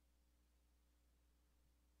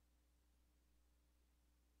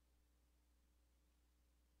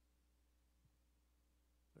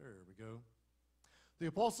 There we go. The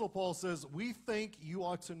Apostle Paul says, we think you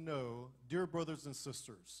ought to know, dear brothers and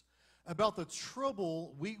sisters, about the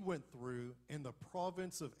trouble we went through in the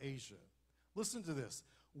province of Asia. Listen to this.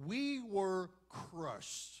 We were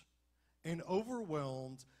crushed and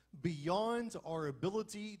overwhelmed beyond our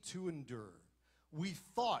ability to endure. We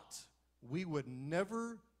thought we would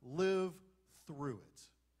never live through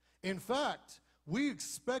it. In fact, we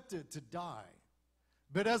expected to die.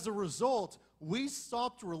 But as a result, we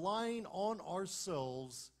stopped relying on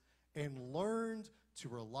ourselves and learned to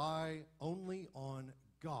rely only on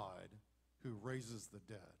God who raises the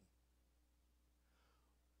dead.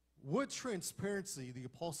 What transparency the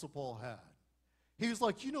Apostle Paul had. He was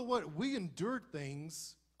like, you know what? We endured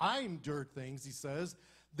things. I endured things, he says,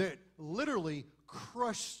 that literally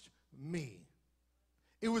crushed me.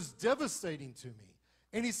 It was devastating to me.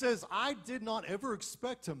 And he says, I did not ever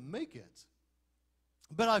expect to make it.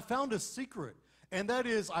 But I found a secret, and that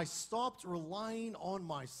is I stopped relying on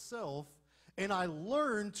myself, and I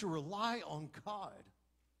learned to rely on God.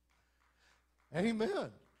 Amen.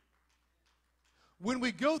 When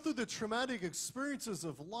we go through the traumatic experiences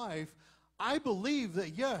of life, I believe that,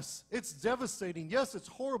 yes, it's devastating. Yes, it's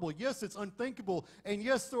horrible. Yes, it's unthinkable. And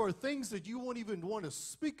yes, there are things that you won't even want to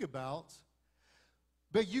speak about.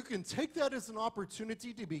 But you can take that as an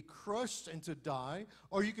opportunity to be crushed and to die,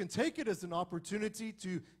 or you can take it as an opportunity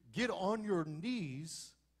to get on your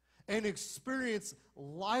knees and experience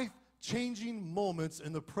life-changing moments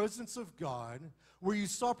in the presence of God, where you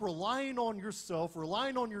stop relying on yourself,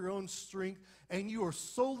 relying on your own strength, and you are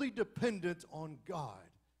solely dependent on God.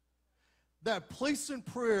 That place in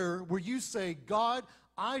prayer where you say, God,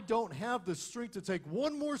 I don't have the strength to take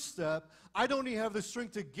one more step. I don't even have the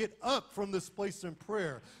strength to get up from this place in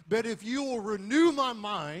prayer. But if you will renew my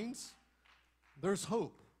mind, there's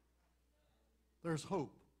hope. There's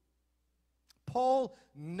hope. Paul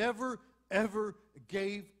never, ever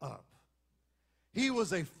gave up. He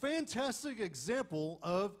was a fantastic example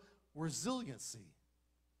of resiliency.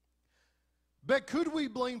 But could we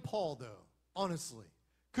blame Paul, though, honestly?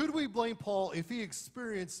 Could we blame Paul if he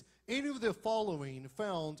experienced any of the following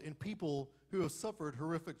found in people who have suffered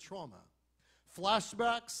horrific trauma?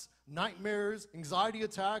 Flashbacks, nightmares, anxiety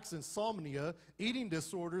attacks, insomnia, eating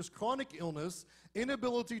disorders, chronic illness,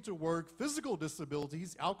 inability to work, physical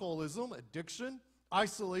disabilities, alcoholism, addiction,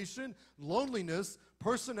 isolation, loneliness,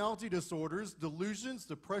 personality disorders, delusions,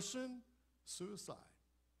 depression, suicide.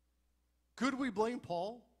 Could we blame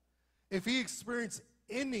Paul if he experienced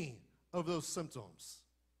any of those symptoms?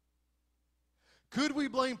 Could we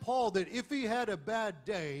blame Paul that if he had a bad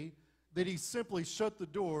day, that he simply shut the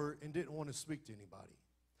door and didn't want to speak to anybody?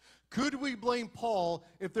 Could we blame Paul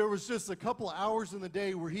if there was just a couple hours in the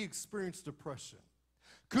day where he experienced depression?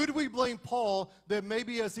 Could we blame Paul that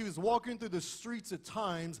maybe as he was walking through the streets at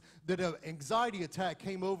times that an anxiety attack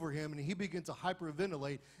came over him and he began to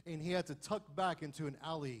hyperventilate and he had to tuck back into an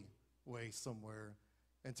alleyway somewhere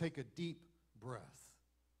and take a deep breath?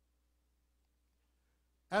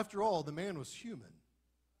 After all, the man was human.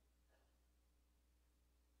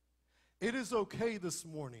 It is okay this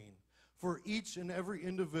morning for each and every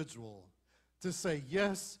individual to say,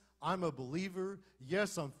 yes, I'm a believer.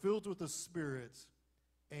 Yes, I'm filled with the Spirit.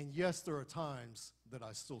 And yes, there are times that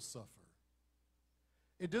I still suffer.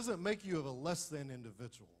 It doesn't make you a less than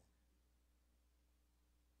individual.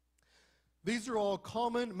 These are all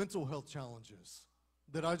common mental health challenges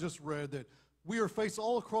that I just read that we are faced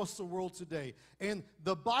all across the world today. And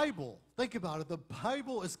the Bible, think about it, the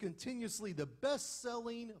Bible is continuously the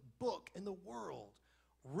best-selling book in the world,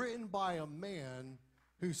 written by a man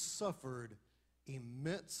who suffered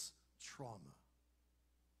immense trauma.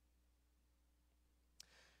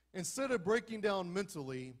 Instead of breaking down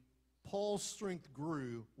mentally, Paul's strength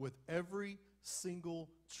grew with every single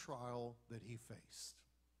trial that he faced.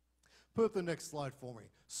 Put up the next slide for me.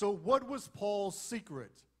 So what was Paul's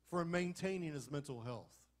secret for maintaining his mental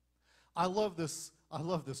health? I love this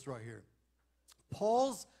right here.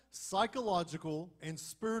 Paul's psychological and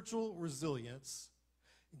spiritual resilience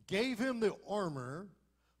gave him the armor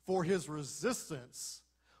for his resistance,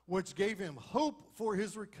 which gave him hope for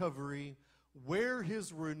his recovery, where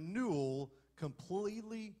his renewal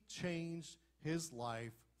completely changed his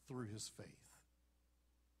life through his faith.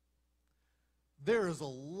 There is a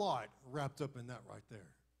lot wrapped up in that right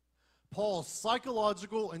there. Paul's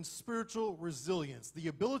psychological and spiritual resilience, the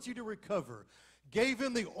ability to recover, gave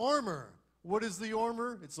him the armor. What is the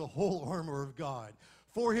armor? It's the whole armor of God.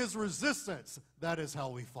 For his resistance, that is how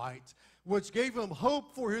we fight, which gave him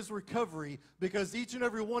hope for his recovery, because each and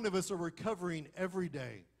every one of us are recovering every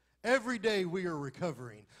day. Every day we are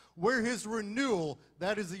recovering. Where his renewal,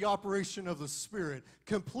 that is the operation of the Spirit,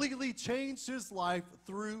 completely changed his life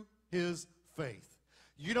through his faith.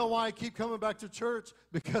 You know why I keep coming back to church?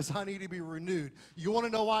 Because I need to be renewed. You want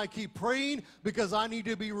to know why I keep praying? Because I need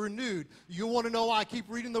to be renewed. You want to know why I keep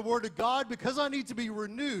reading the Word of God? Because I need to be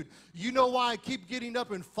renewed. You know why I keep getting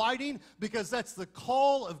up and fighting? Because that's the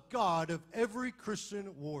call of God of every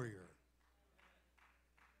Christian warrior.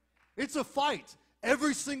 It's a fight.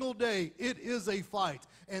 Every single day, it is a fight.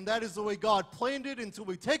 And that is the way God planned it until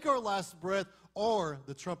we take our last breath or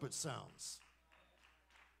the trumpet sounds.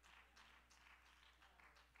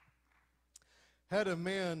 Had a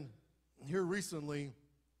man here recently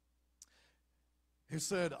who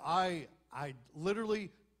said, I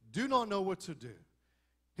literally do not know what to do.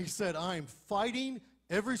 He said, I'm fighting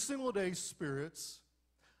every single day spirits.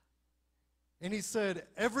 And he said,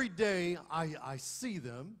 every day I see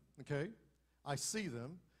them, okay? I see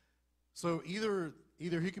them. So either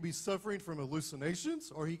he could be suffering from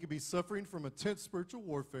hallucinations or he could be suffering from intense spiritual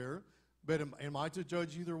warfare. But am I to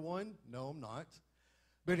judge either one? No, I'm not.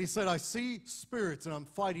 But he said, I see spirits and I'm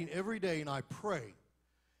fighting every day and I pray.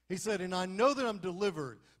 He said, and I know that I'm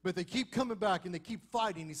delivered, but they keep coming back and they keep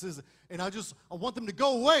fighting. He says, and I want them to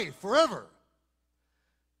go away forever.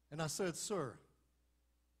 And I said, sir,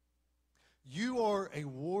 you are a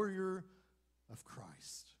warrior of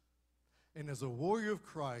Christ. And as a warrior of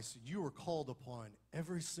Christ, you are called upon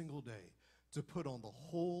every single day to put on the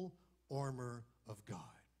whole armor of God.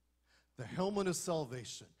 The helmet of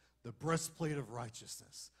salvation, the breastplate of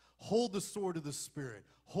righteousness. Hold the sword of the Spirit.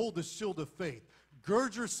 Hold the shield of faith.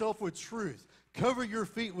 Gird yourself with truth. Cover your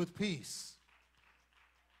feet with peace.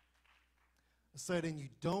 I said, and you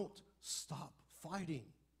don't stop fighting.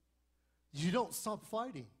 You don't stop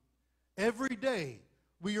fighting. Every day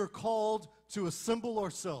we are called to assemble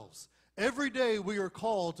ourselves. Every day we are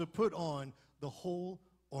called to put on the whole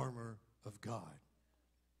armor of God.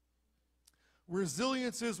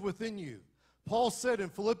 Resilience is within you. Paul said in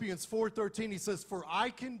Philippians 4:13, he says, for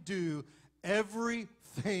I can do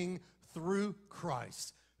everything through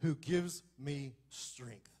Christ who gives me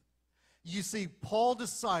strength. You see, Paul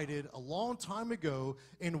decided a long time ago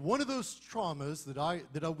in one of those traumas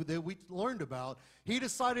that we learned about, he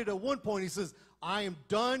decided at one point, he says, I am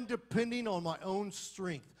done depending on my own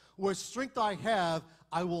strength. What strength I have,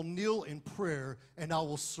 I will kneel in prayer and I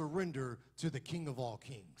will surrender to the King of all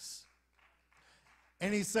kings.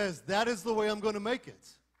 And he says, that is the way I'm going to make it.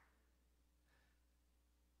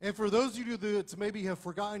 And for those of you that maybe have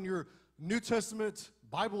forgotten your New Testament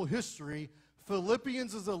Bible history,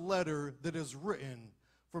 Philippians is a letter that is written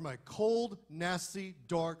from a cold, nasty,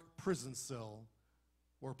 dark prison cell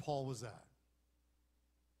where Paul was at.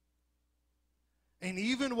 And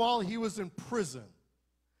even while he was in prison,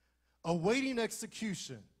 awaiting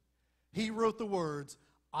execution, he wrote the words,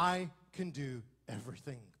 I can do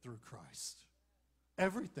everything through Christ.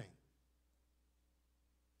 Everything.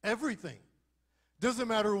 Everything. Doesn't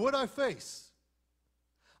matter what I face.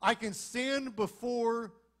 I can stand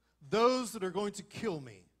before those that are going to kill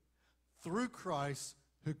me through Christ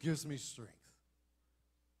who gives me strength.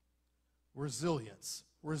 Resilience.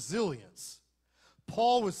 Resilience.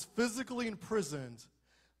 Paul was physically imprisoned,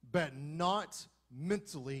 but not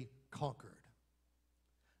mentally conquered.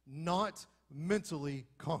 Not mentally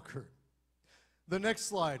conquered. The next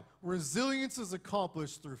slide. Resilience is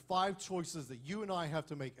accomplished through 5 choices that you and I have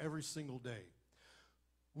to make every single day.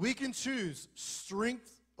 We can choose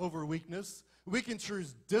strength over weakness. We can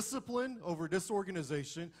choose discipline over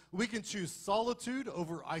disorganization. We can choose solitude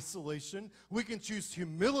over isolation. We can choose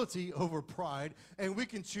humility over pride. And we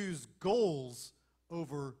can choose goals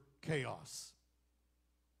over chaos.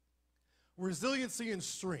 Resiliency and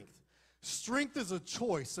strength. Strength is a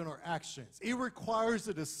choice in our actions. It requires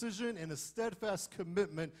a decision and a steadfast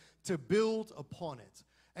commitment to build upon it.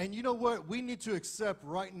 And you know what? We need to accept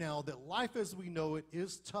right now that life as we know it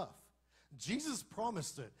is tough. Jesus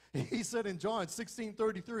promised it. He said in John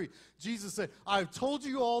 16:33, Jesus said, I've told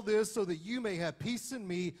you all this so that you may have peace in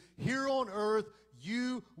me. Here on earth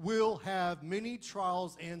you will have many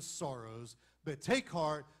trials and sorrows, but take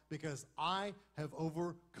heart because I have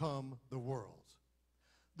overcome the world.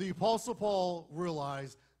 The Apostle Paul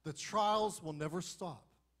realized the trials will never stop.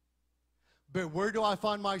 But where do I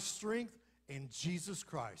find my strength? In Jesus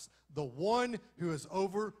Christ, the one who has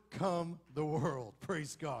overcome the world.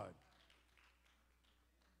 Praise God.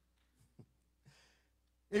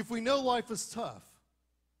 If we know life is tough,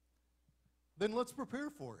 then let's prepare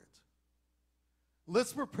for it.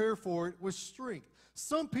 Let's prepare for it with strength.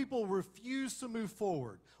 Some people refuse to move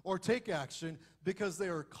forward or take action because they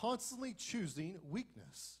are constantly choosing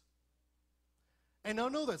weakness. And I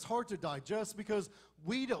know that's hard to digest because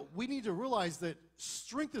we need to realize that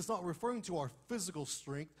strength is not referring to our physical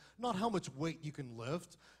strength, not how much weight you can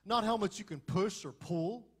lift, not how much you can push or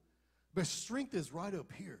pull, but strength is right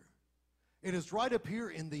up here. It is right up here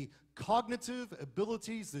in the cognitive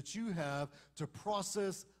abilities that you have to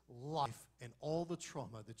process life and all the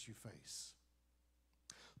trauma that you face.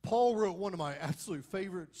 Paul wrote one of my absolute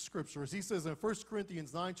favorite scriptures. He says in 1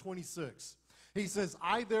 Corinthians 9:26, he says,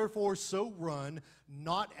 I therefore so run,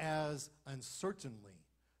 not as uncertainly,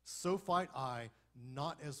 so fight I,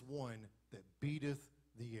 not as one that beateth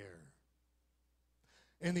the air.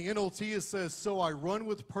 In the NLT it says, so I run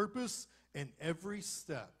with purpose in every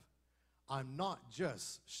step. I'm not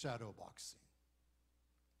just shadow boxing.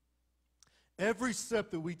 Every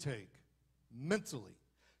step that we take mentally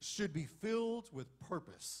should be filled with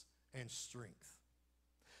purpose and strength.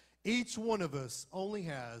 Each one of us only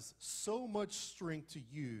has so much strength to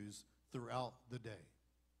use throughout the day.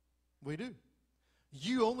 We do.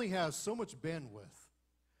 You only have so much bandwidth.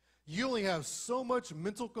 You only have so much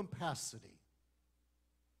mental capacity.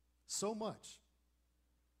 So much.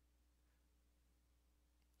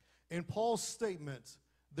 In Paul's statement,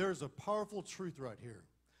 there's a powerful truth right here.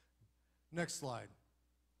 Next slide.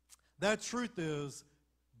 That truth is,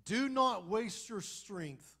 do not waste your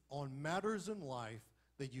strength on matters in life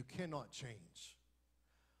that you cannot change.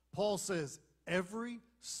 Paul says, every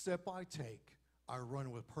step I take, I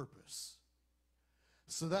run with purpose.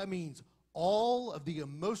 So that means all of the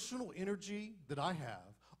emotional energy that I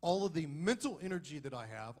have, all of the mental energy that I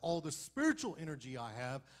have, all the spiritual energy I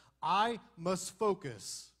have, I must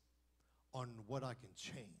focus on what I can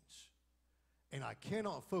change. And I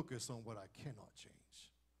cannot focus on what I cannot change.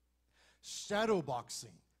 Shadow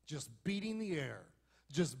boxing, just beating the air,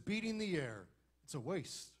 it's a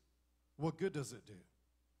waste. What good does it do?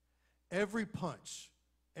 Every punch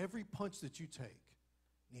that you take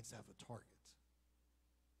needs to have a target.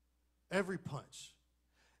 Every punch,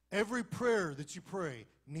 every prayer that you pray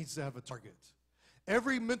needs to have a target.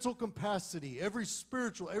 Every mental capacity, every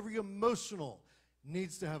spiritual, every emotional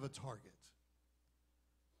needs to have a target.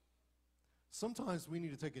 Sometimes we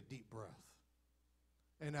need to take a deep breath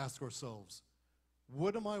and ask ourselves,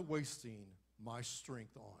 what am I wasting my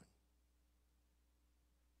strength on?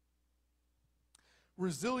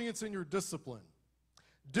 Resilience in your discipline.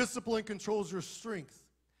 Discipline controls your strength.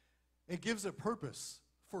 It gives it purpose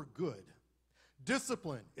for good.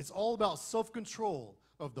 Discipline, it's all about self-control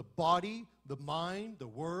of the body, the mind, the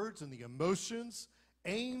words, and the emotions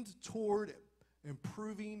aimed toward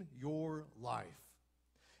improving your life.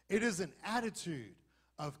 It is an attitude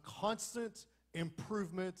of constant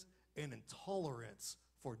improvement and intolerance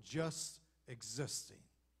for just existing.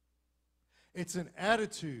 It's an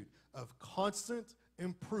attitude of constant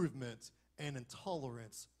improvement and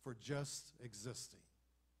intolerance for just existing.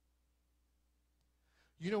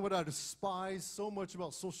 You know what I despise so much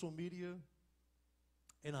about social media?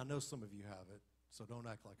 And I know some of you have it, so don't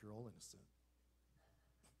act like you're all innocent.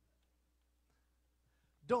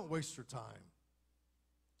 Don't waste your time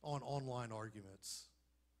on online arguments.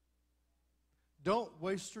 Don't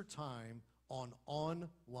waste your time on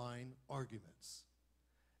online arguments.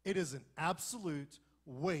 It is an absolute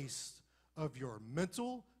waste of your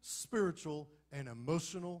mental, spiritual, and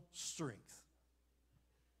emotional strength.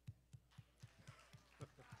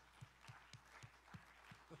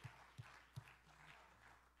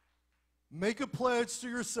 Make a pledge to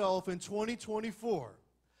yourself in 2024.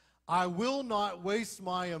 I will not waste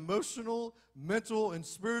my emotional, mental, and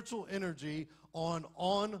spiritual energy on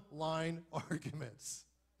online arguments.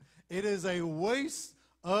 It is a waste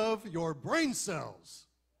of your brain cells.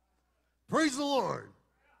 Praise the Lord.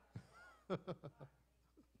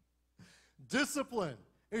 Discipline.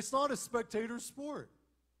 It's not a spectator sport.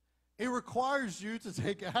 It requires you to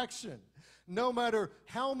take action. No matter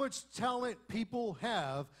how much talent people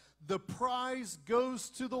have, the prize goes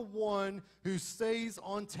to the one who stays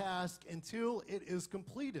on task until it is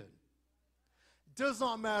completed. Does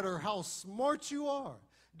not matter how smart you are.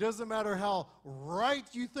 Doesn't matter how right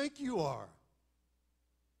you think you are.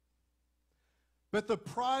 But the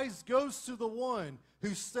prize goes to the one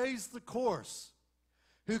who stays the course,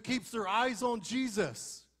 who keeps their eyes on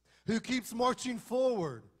Jesus, who keeps marching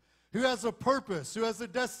forward, who has a purpose, who has a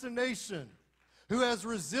destination, who has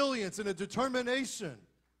resilience and a determination.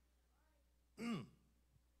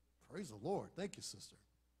 Praise the Lord. Thank you, sister.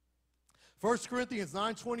 1 Corinthians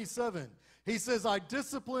 9:27. He says, I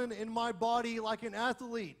discipline in my body like an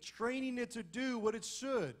athlete, training it to do what it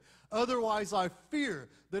should. Otherwise, I fear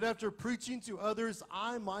that after preaching to others,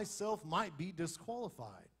 I myself might be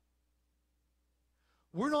disqualified.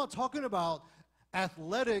 We're not talking about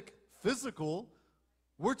athletic, physical.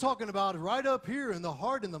 We're talking about right up here in the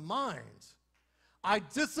heart and the mind. I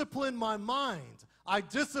discipline my mind. I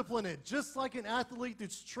discipline it just like an athlete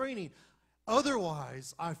that's training.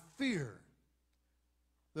 Otherwise, I fear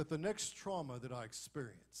that the next trauma that I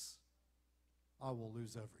experience, I will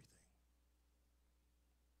lose everything.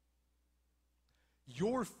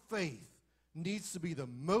 Your faith needs to be the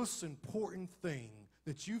most important thing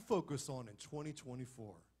that you focus on in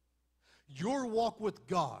 2024. Your walk with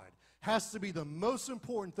God has to be the most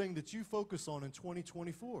important thing that you focus on in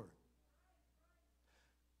 2024.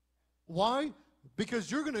 Why? Because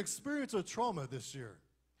you're going to experience a trauma this year.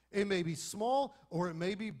 It may be small or it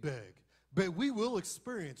may be big, but we will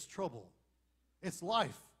experience trouble. It's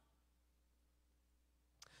life.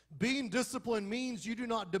 Being disciplined means you do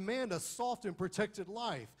not demand a soft and protected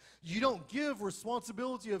life. You don't give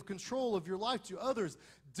responsibility of control of your life to others.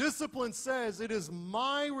 Discipline says it is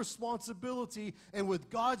my responsibility, and with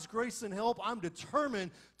God's grace and help, I'm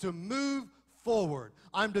determined to move forward.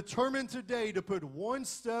 I'm determined today to put one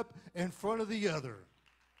step in front of the other.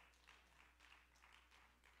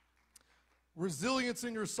 Resilience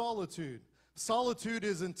in your solitude. Solitude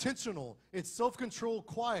is intentional. It's self-controlled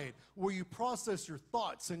quiet, where you process your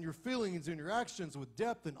thoughts and your feelings and your actions with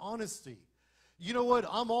depth and honesty. You know what?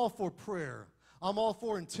 I'm all for prayer. I'm all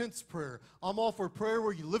for intense prayer. I'm all for prayer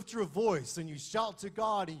where you lift your voice and you shout to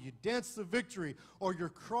God and you dance to victory, or you're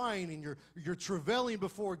crying and you're travailing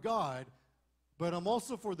before God. But I'm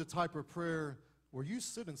also for the type of prayer where you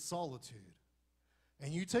sit in solitude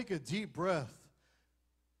and you take a deep breath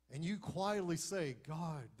and you quietly say,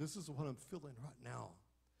 God, this is what I'm feeling right now.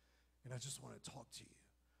 And I just want to talk to you.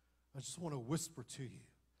 I just want to whisper to you.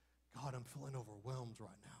 God, I'm feeling overwhelmed right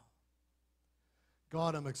now.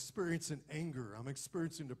 God, I'm experiencing anger. I'm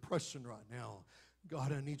experiencing depression right now.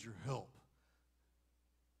 God, I need your help.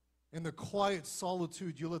 In the quiet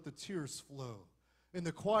solitude, you let the tears flow. In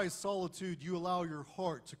the quiet solitude, you allow your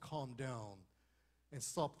heart to calm down and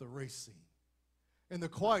stop the racing. In the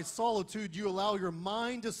quiet solitude, you allow your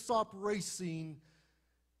mind to stop racing,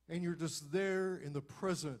 and you're just there in the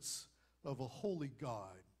presence of a holy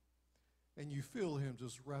God, and you feel him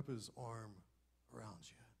just wrap his arm around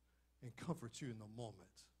you and comfort you in the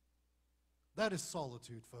moment. That is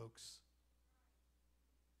solitude, folks.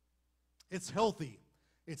 It's healthy.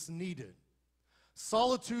 It's needed.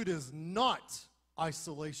 Solitude is not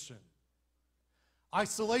isolation.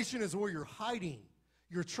 Isolation is where you're hiding.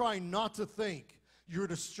 You're trying not to think. You're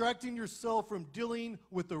distracting yourself from dealing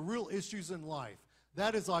with the real issues in life.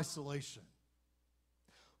 That is isolation.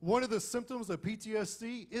 One of the symptoms of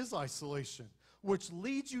PTSD is isolation, which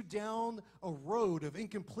leads you down a road of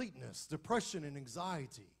incompleteness, depression, and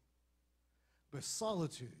anxiety. But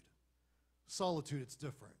solitude Solitude, it's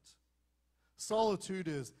different. Solitude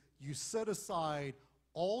is you set aside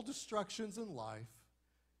all distractions in life,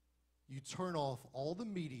 you turn off all the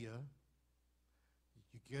media,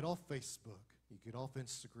 you get off Facebook, you get off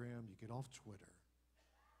Instagram, you get off Twitter,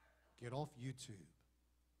 get off YouTube,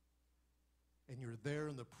 and you're there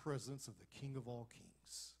in the presence of the King of all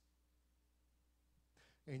kings.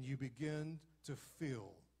 And you begin to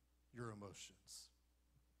feel your emotions.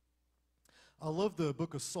 I love the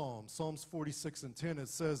book of Psalms, Psalms 46 and 10. It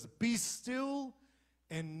says, "Be still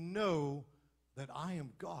and know that I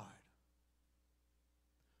am God."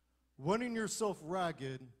 Running yourself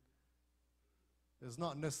ragged is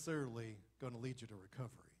not necessarily going to lead you to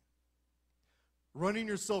recovery. Running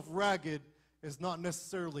yourself ragged is not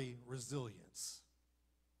necessarily resilience.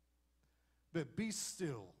 But be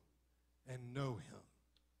still and know him.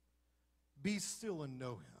 Be still and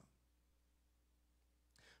know him.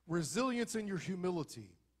 Resilience in your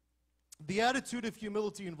humility. The attitude of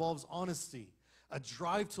humility involves honesty, a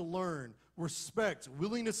drive to learn, respect,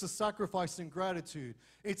 willingness to sacrifice, and gratitude.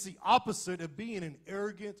 It's the opposite of being an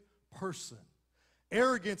arrogant person.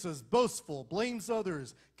 Arrogance is boastful, blames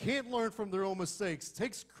others, can't learn from their own mistakes,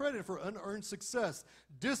 takes credit for unearned success.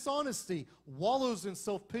 Dishonesty wallows in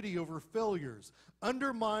self-pity over failures,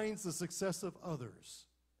 undermines the success of others.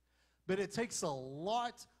 But it takes a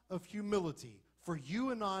lot of humility for you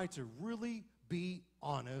and I to really be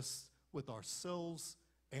honest with ourselves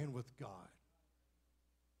and with God.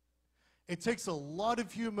 It takes a lot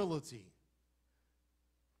of humility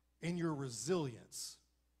in your resilience.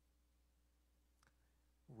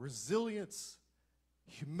 Resilience,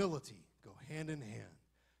 humility go hand in hand.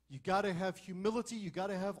 You got to have humility, you got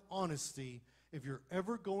to have honesty if you're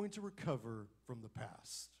ever going to recover from the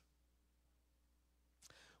past.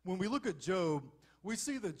 When we look at Job, we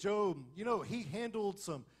see that Job, he handled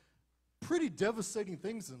some pretty devastating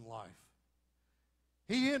things in life.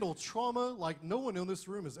 He handled trauma like no one in this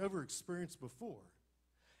room has ever experienced before.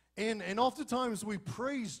 And oftentimes we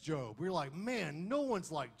praise Job. We're like, man, no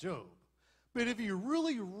one's like Job. But if you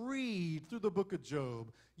really read through the book of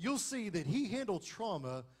Job, you'll see that he handled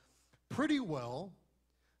trauma pretty well,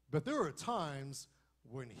 but there are times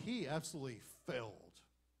when he absolutely failed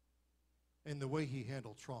in the way he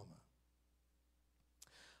handled trauma.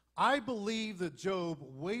 I believe that Job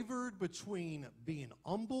wavered between being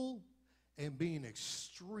humble and being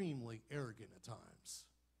extremely arrogant at times.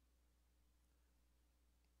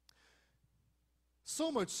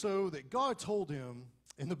 So much so that God told him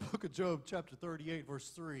in the book of Job, chapter 38, verse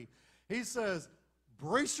 3, he says,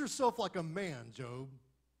 "Brace yourself like a man, Job,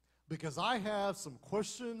 because I have some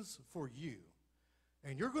questions for you,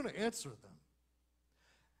 and you're going to answer them."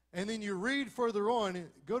 And then you read further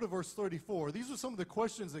on, go to verse 34. These are some of the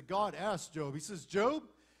questions that God asked Job. He says, "Job,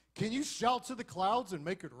 can you shout to the clouds and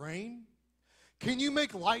make it rain? Can you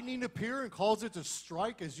make lightning appear and cause it to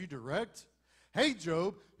strike as you direct? Hey,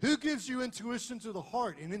 Job, who gives you intuition to the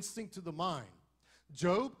heart and instinct to the mind?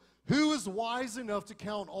 Job, who is wise enough to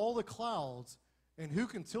count all the clouds, and who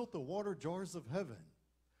can tilt the water jars of heaven?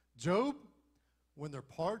 Job, when they're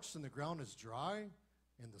parched and the ground is dry,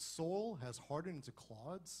 and the soil has hardened into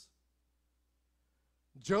clods?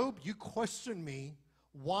 Job, you question me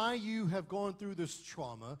why you have gone through this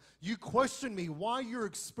trauma. You question me why you're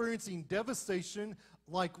experiencing devastation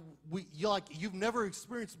like you've never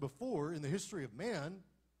experienced before in the history of man.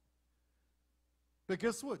 But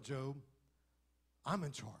guess what, Job? I'm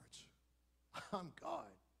in charge. I'm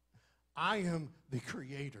God. I am the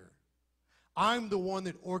creator. I'm the one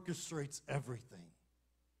that orchestrates everything."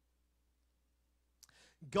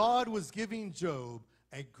 God was giving Job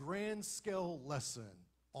a grand scale lesson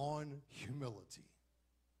on humility.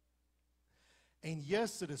 And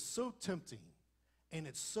yes, it is so tempting and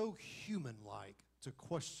it's so human-like to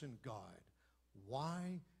question God.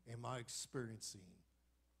 Why am I experiencing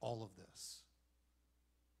all of this?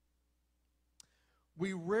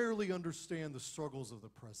 We rarely understand the struggles of the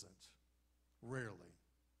present. Rarely.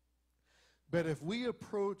 But if we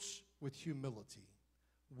approach with humility,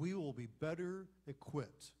 we will be better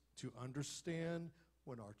equipped to understand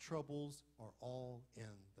when our troubles are all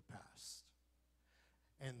in the past.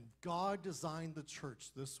 And God designed the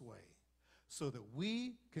church this way so that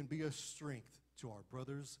we can be a strength to our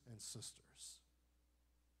brothers and sisters.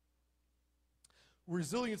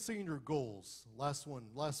 Resiliency in your goals. Last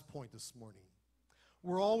point this morning.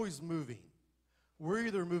 We're always moving. We're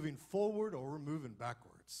either moving forward or we're moving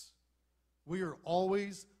backwards. We are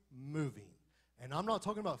always moving. And I'm not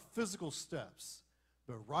talking about physical steps,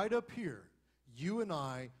 but right up here, you and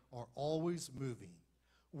I are always moving.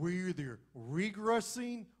 We're either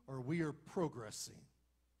regressing or we are progressing.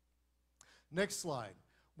 Next slide.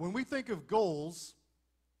 When we think of goals,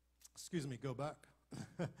 excuse me, go back.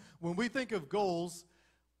 When we think of goals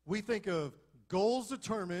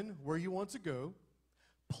determine where you want to go.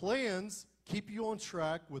 Plans keep you on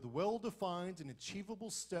track with well-defined and achievable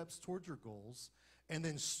steps towards your goals. And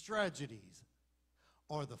then strategies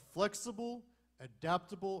are the flexible,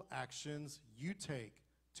 adaptable actions you take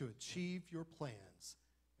to achieve your plans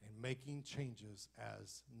and making changes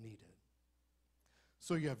as needed.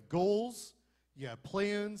 So you have goals, you have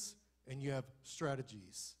plans, and you have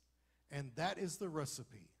strategies. And that is the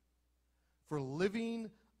recipe for living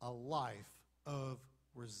a life of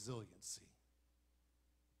resiliency.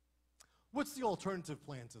 What's the alternative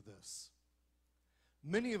plan to this?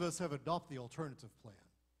 Many of us have adopted the alternative plan.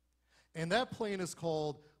 And that plan is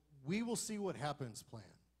called "we will see what happens" plan.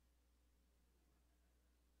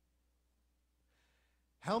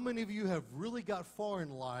 How many of you have really got far in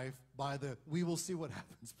life by the "we will see what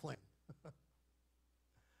happens" plan?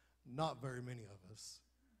 Not very many of us.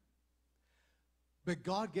 But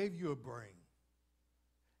God gave you a brain,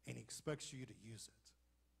 and He expects you to use it.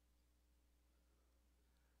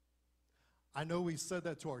 I know we said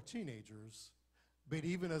that to our teenagers, but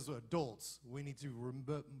even as adults, we need to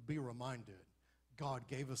be reminded God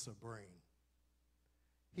gave us a brain.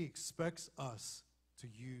 He expects us to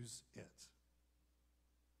use it.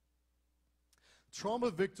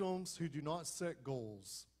 Trauma victims who do not set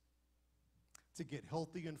goals to get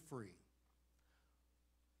healthy and free,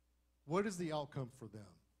 what is the outcome for them?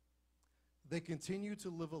 They continue to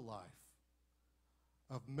live a life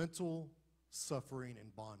of mental suffering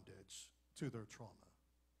and bondage to their trauma.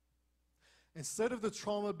 Instead of the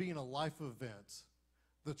trauma being a life event,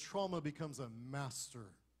 the trauma becomes a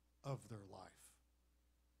master of their life.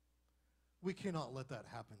 We cannot let that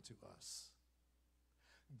happen to us.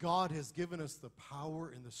 God has given us the power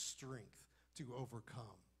and the strength to overcome.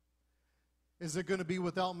 Is it going to be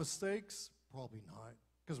without mistakes? Probably not,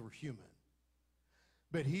 because we're human.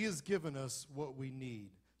 But He has given us what we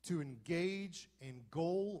need to engage in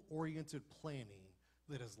goal-oriented planning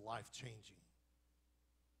that is life-changing.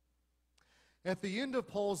 At the end of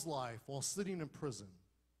Paul's life, while sitting in prison,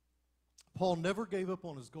 Paul never gave up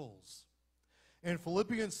on his goals. In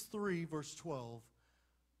Philippians 3, verse 12,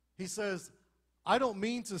 he says, "I don't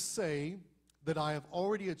mean to say that I have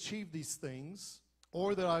already achieved these things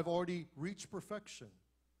or that I've already reached perfection."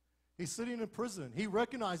 He's sitting in prison. He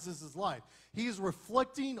recognizes his life. He's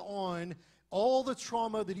reflecting on all the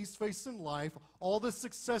trauma that he's faced in life, all the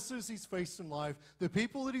successes he's faced in life, the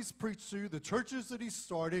people that he's preached to, the churches that he's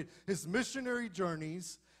started, his missionary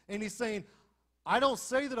journeys. And he's saying, I don't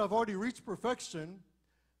say that I've already reached perfection,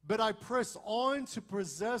 but I press on to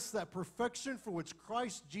possess that perfection for which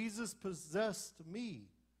Christ Jesus possessed me.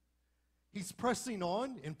 He's pressing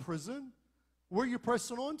on in prison. Where are you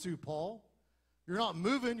pressing on to, Paul? You're not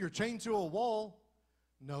moving, you're chained to a wall.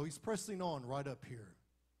 No, he's pressing on right up here.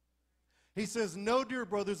 He says, no, dear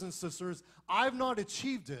brothers and sisters, I've not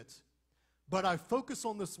achieved it, but I focus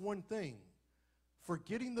on this one thing,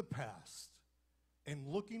 forgetting the past and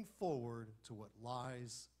looking forward to what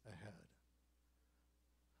lies ahead.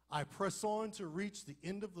 I press on to reach the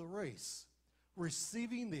end of the race,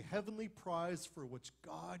 receiving the heavenly prize for which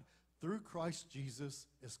God, through Christ Jesus,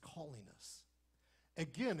 is calling us.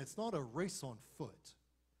 Again, it's not a race on foot,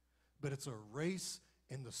 but it's a race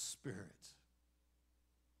in the Spirit.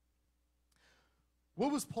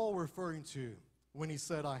 What was Paul referring to when he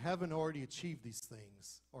said, I haven't already achieved these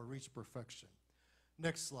things or reached perfection?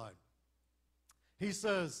 Next slide. He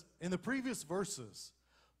says, in the previous verses,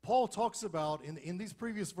 Paul talks about, in these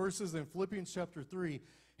previous verses in Philippians chapter 3,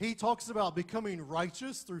 he talks about becoming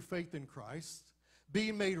righteous through faith in Christ,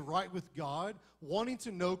 being made right with God, wanting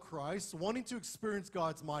to know Christ, wanting to experience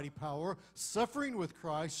God's mighty power, suffering with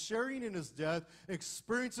Christ, sharing in his death,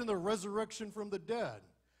 experiencing the resurrection from the dead.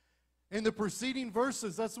 In the preceding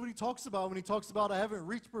verses, that's what he talks about when he talks about, I haven't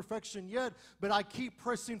reached perfection yet, but I keep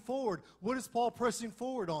pressing forward. What is Paul pressing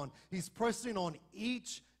forward on? He's pressing on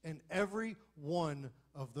each and every one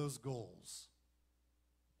of those goals.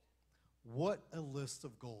 What a list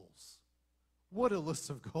of goals. What a list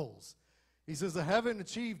of goals. He says, I haven't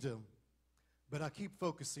achieved them, but I keep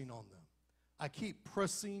focusing on them. I keep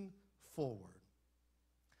pressing forward.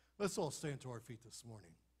 Let's all stand to our feet this morning.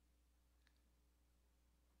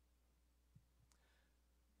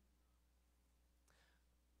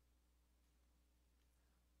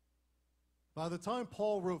 By the time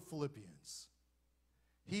Paul wrote Philippians,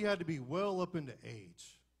 he had to be well up into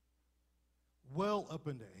age. Well up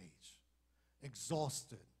into age.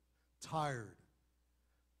 Exhausted, tired,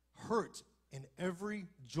 hurt in every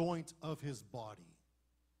joint of his body,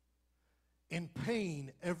 in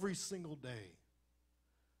pain every single day.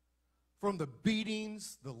 from the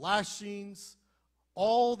beatings, the lashings,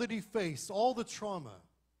 all that he faced, all the trauma.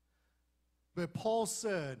 But Paul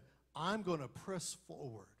said, I'm going to press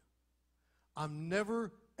forward. I'm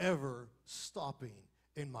never, ever stopping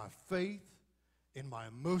in my faith, in my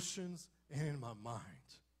emotions, and in my mind.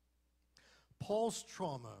 Paul's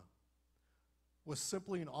trauma was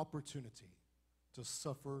simply an opportunity to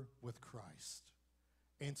suffer with Christ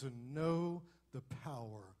and to know the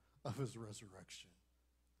power of his resurrection.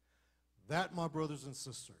 That, my brothers and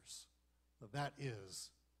sisters, that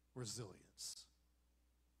is resilience.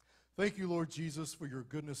 Thank you, Lord Jesus, for your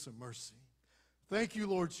goodness and mercy. Thank you,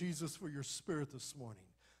 Lord Jesus, for your Spirit this morning.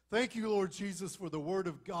 Thank you, Lord Jesus, for the Word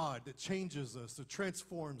of God that changes us, that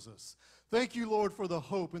transforms us. Thank you, Lord, for the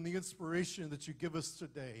hope and the inspiration that you give us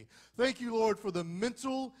today. Thank you, Lord, for the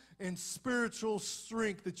mental and spiritual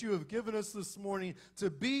strength that you have given us this morning to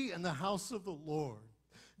be in the house of the Lord.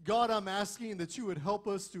 God, I'm asking that you would help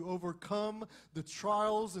us to overcome the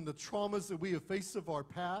trials and the traumas that we have faced of our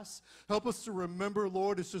past. Help us to remember,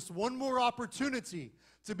 Lord, it's just one more opportunity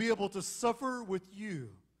to be able to suffer with you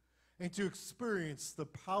and to experience the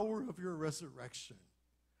power of your resurrection.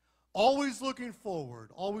 Always looking forward,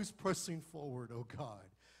 always pressing forward, oh God.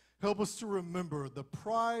 Help us to remember the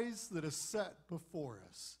prize that is set before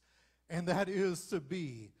us, and that is to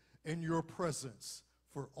be in your presence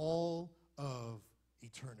for all of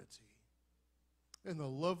eternity. In the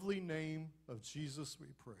lovely name of Jesus we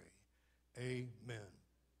pray. Amen.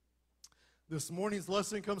 This morning's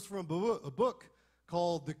lesson comes from a book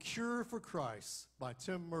called The Cure for Christ by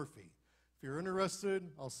Tim Murphy. If you're interested,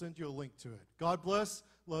 I'll send you a link to it. God bless.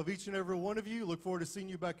 Love each and every one of you. Look forward to seeing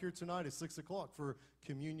you back here tonight at 6 o'clock for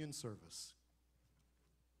communion service.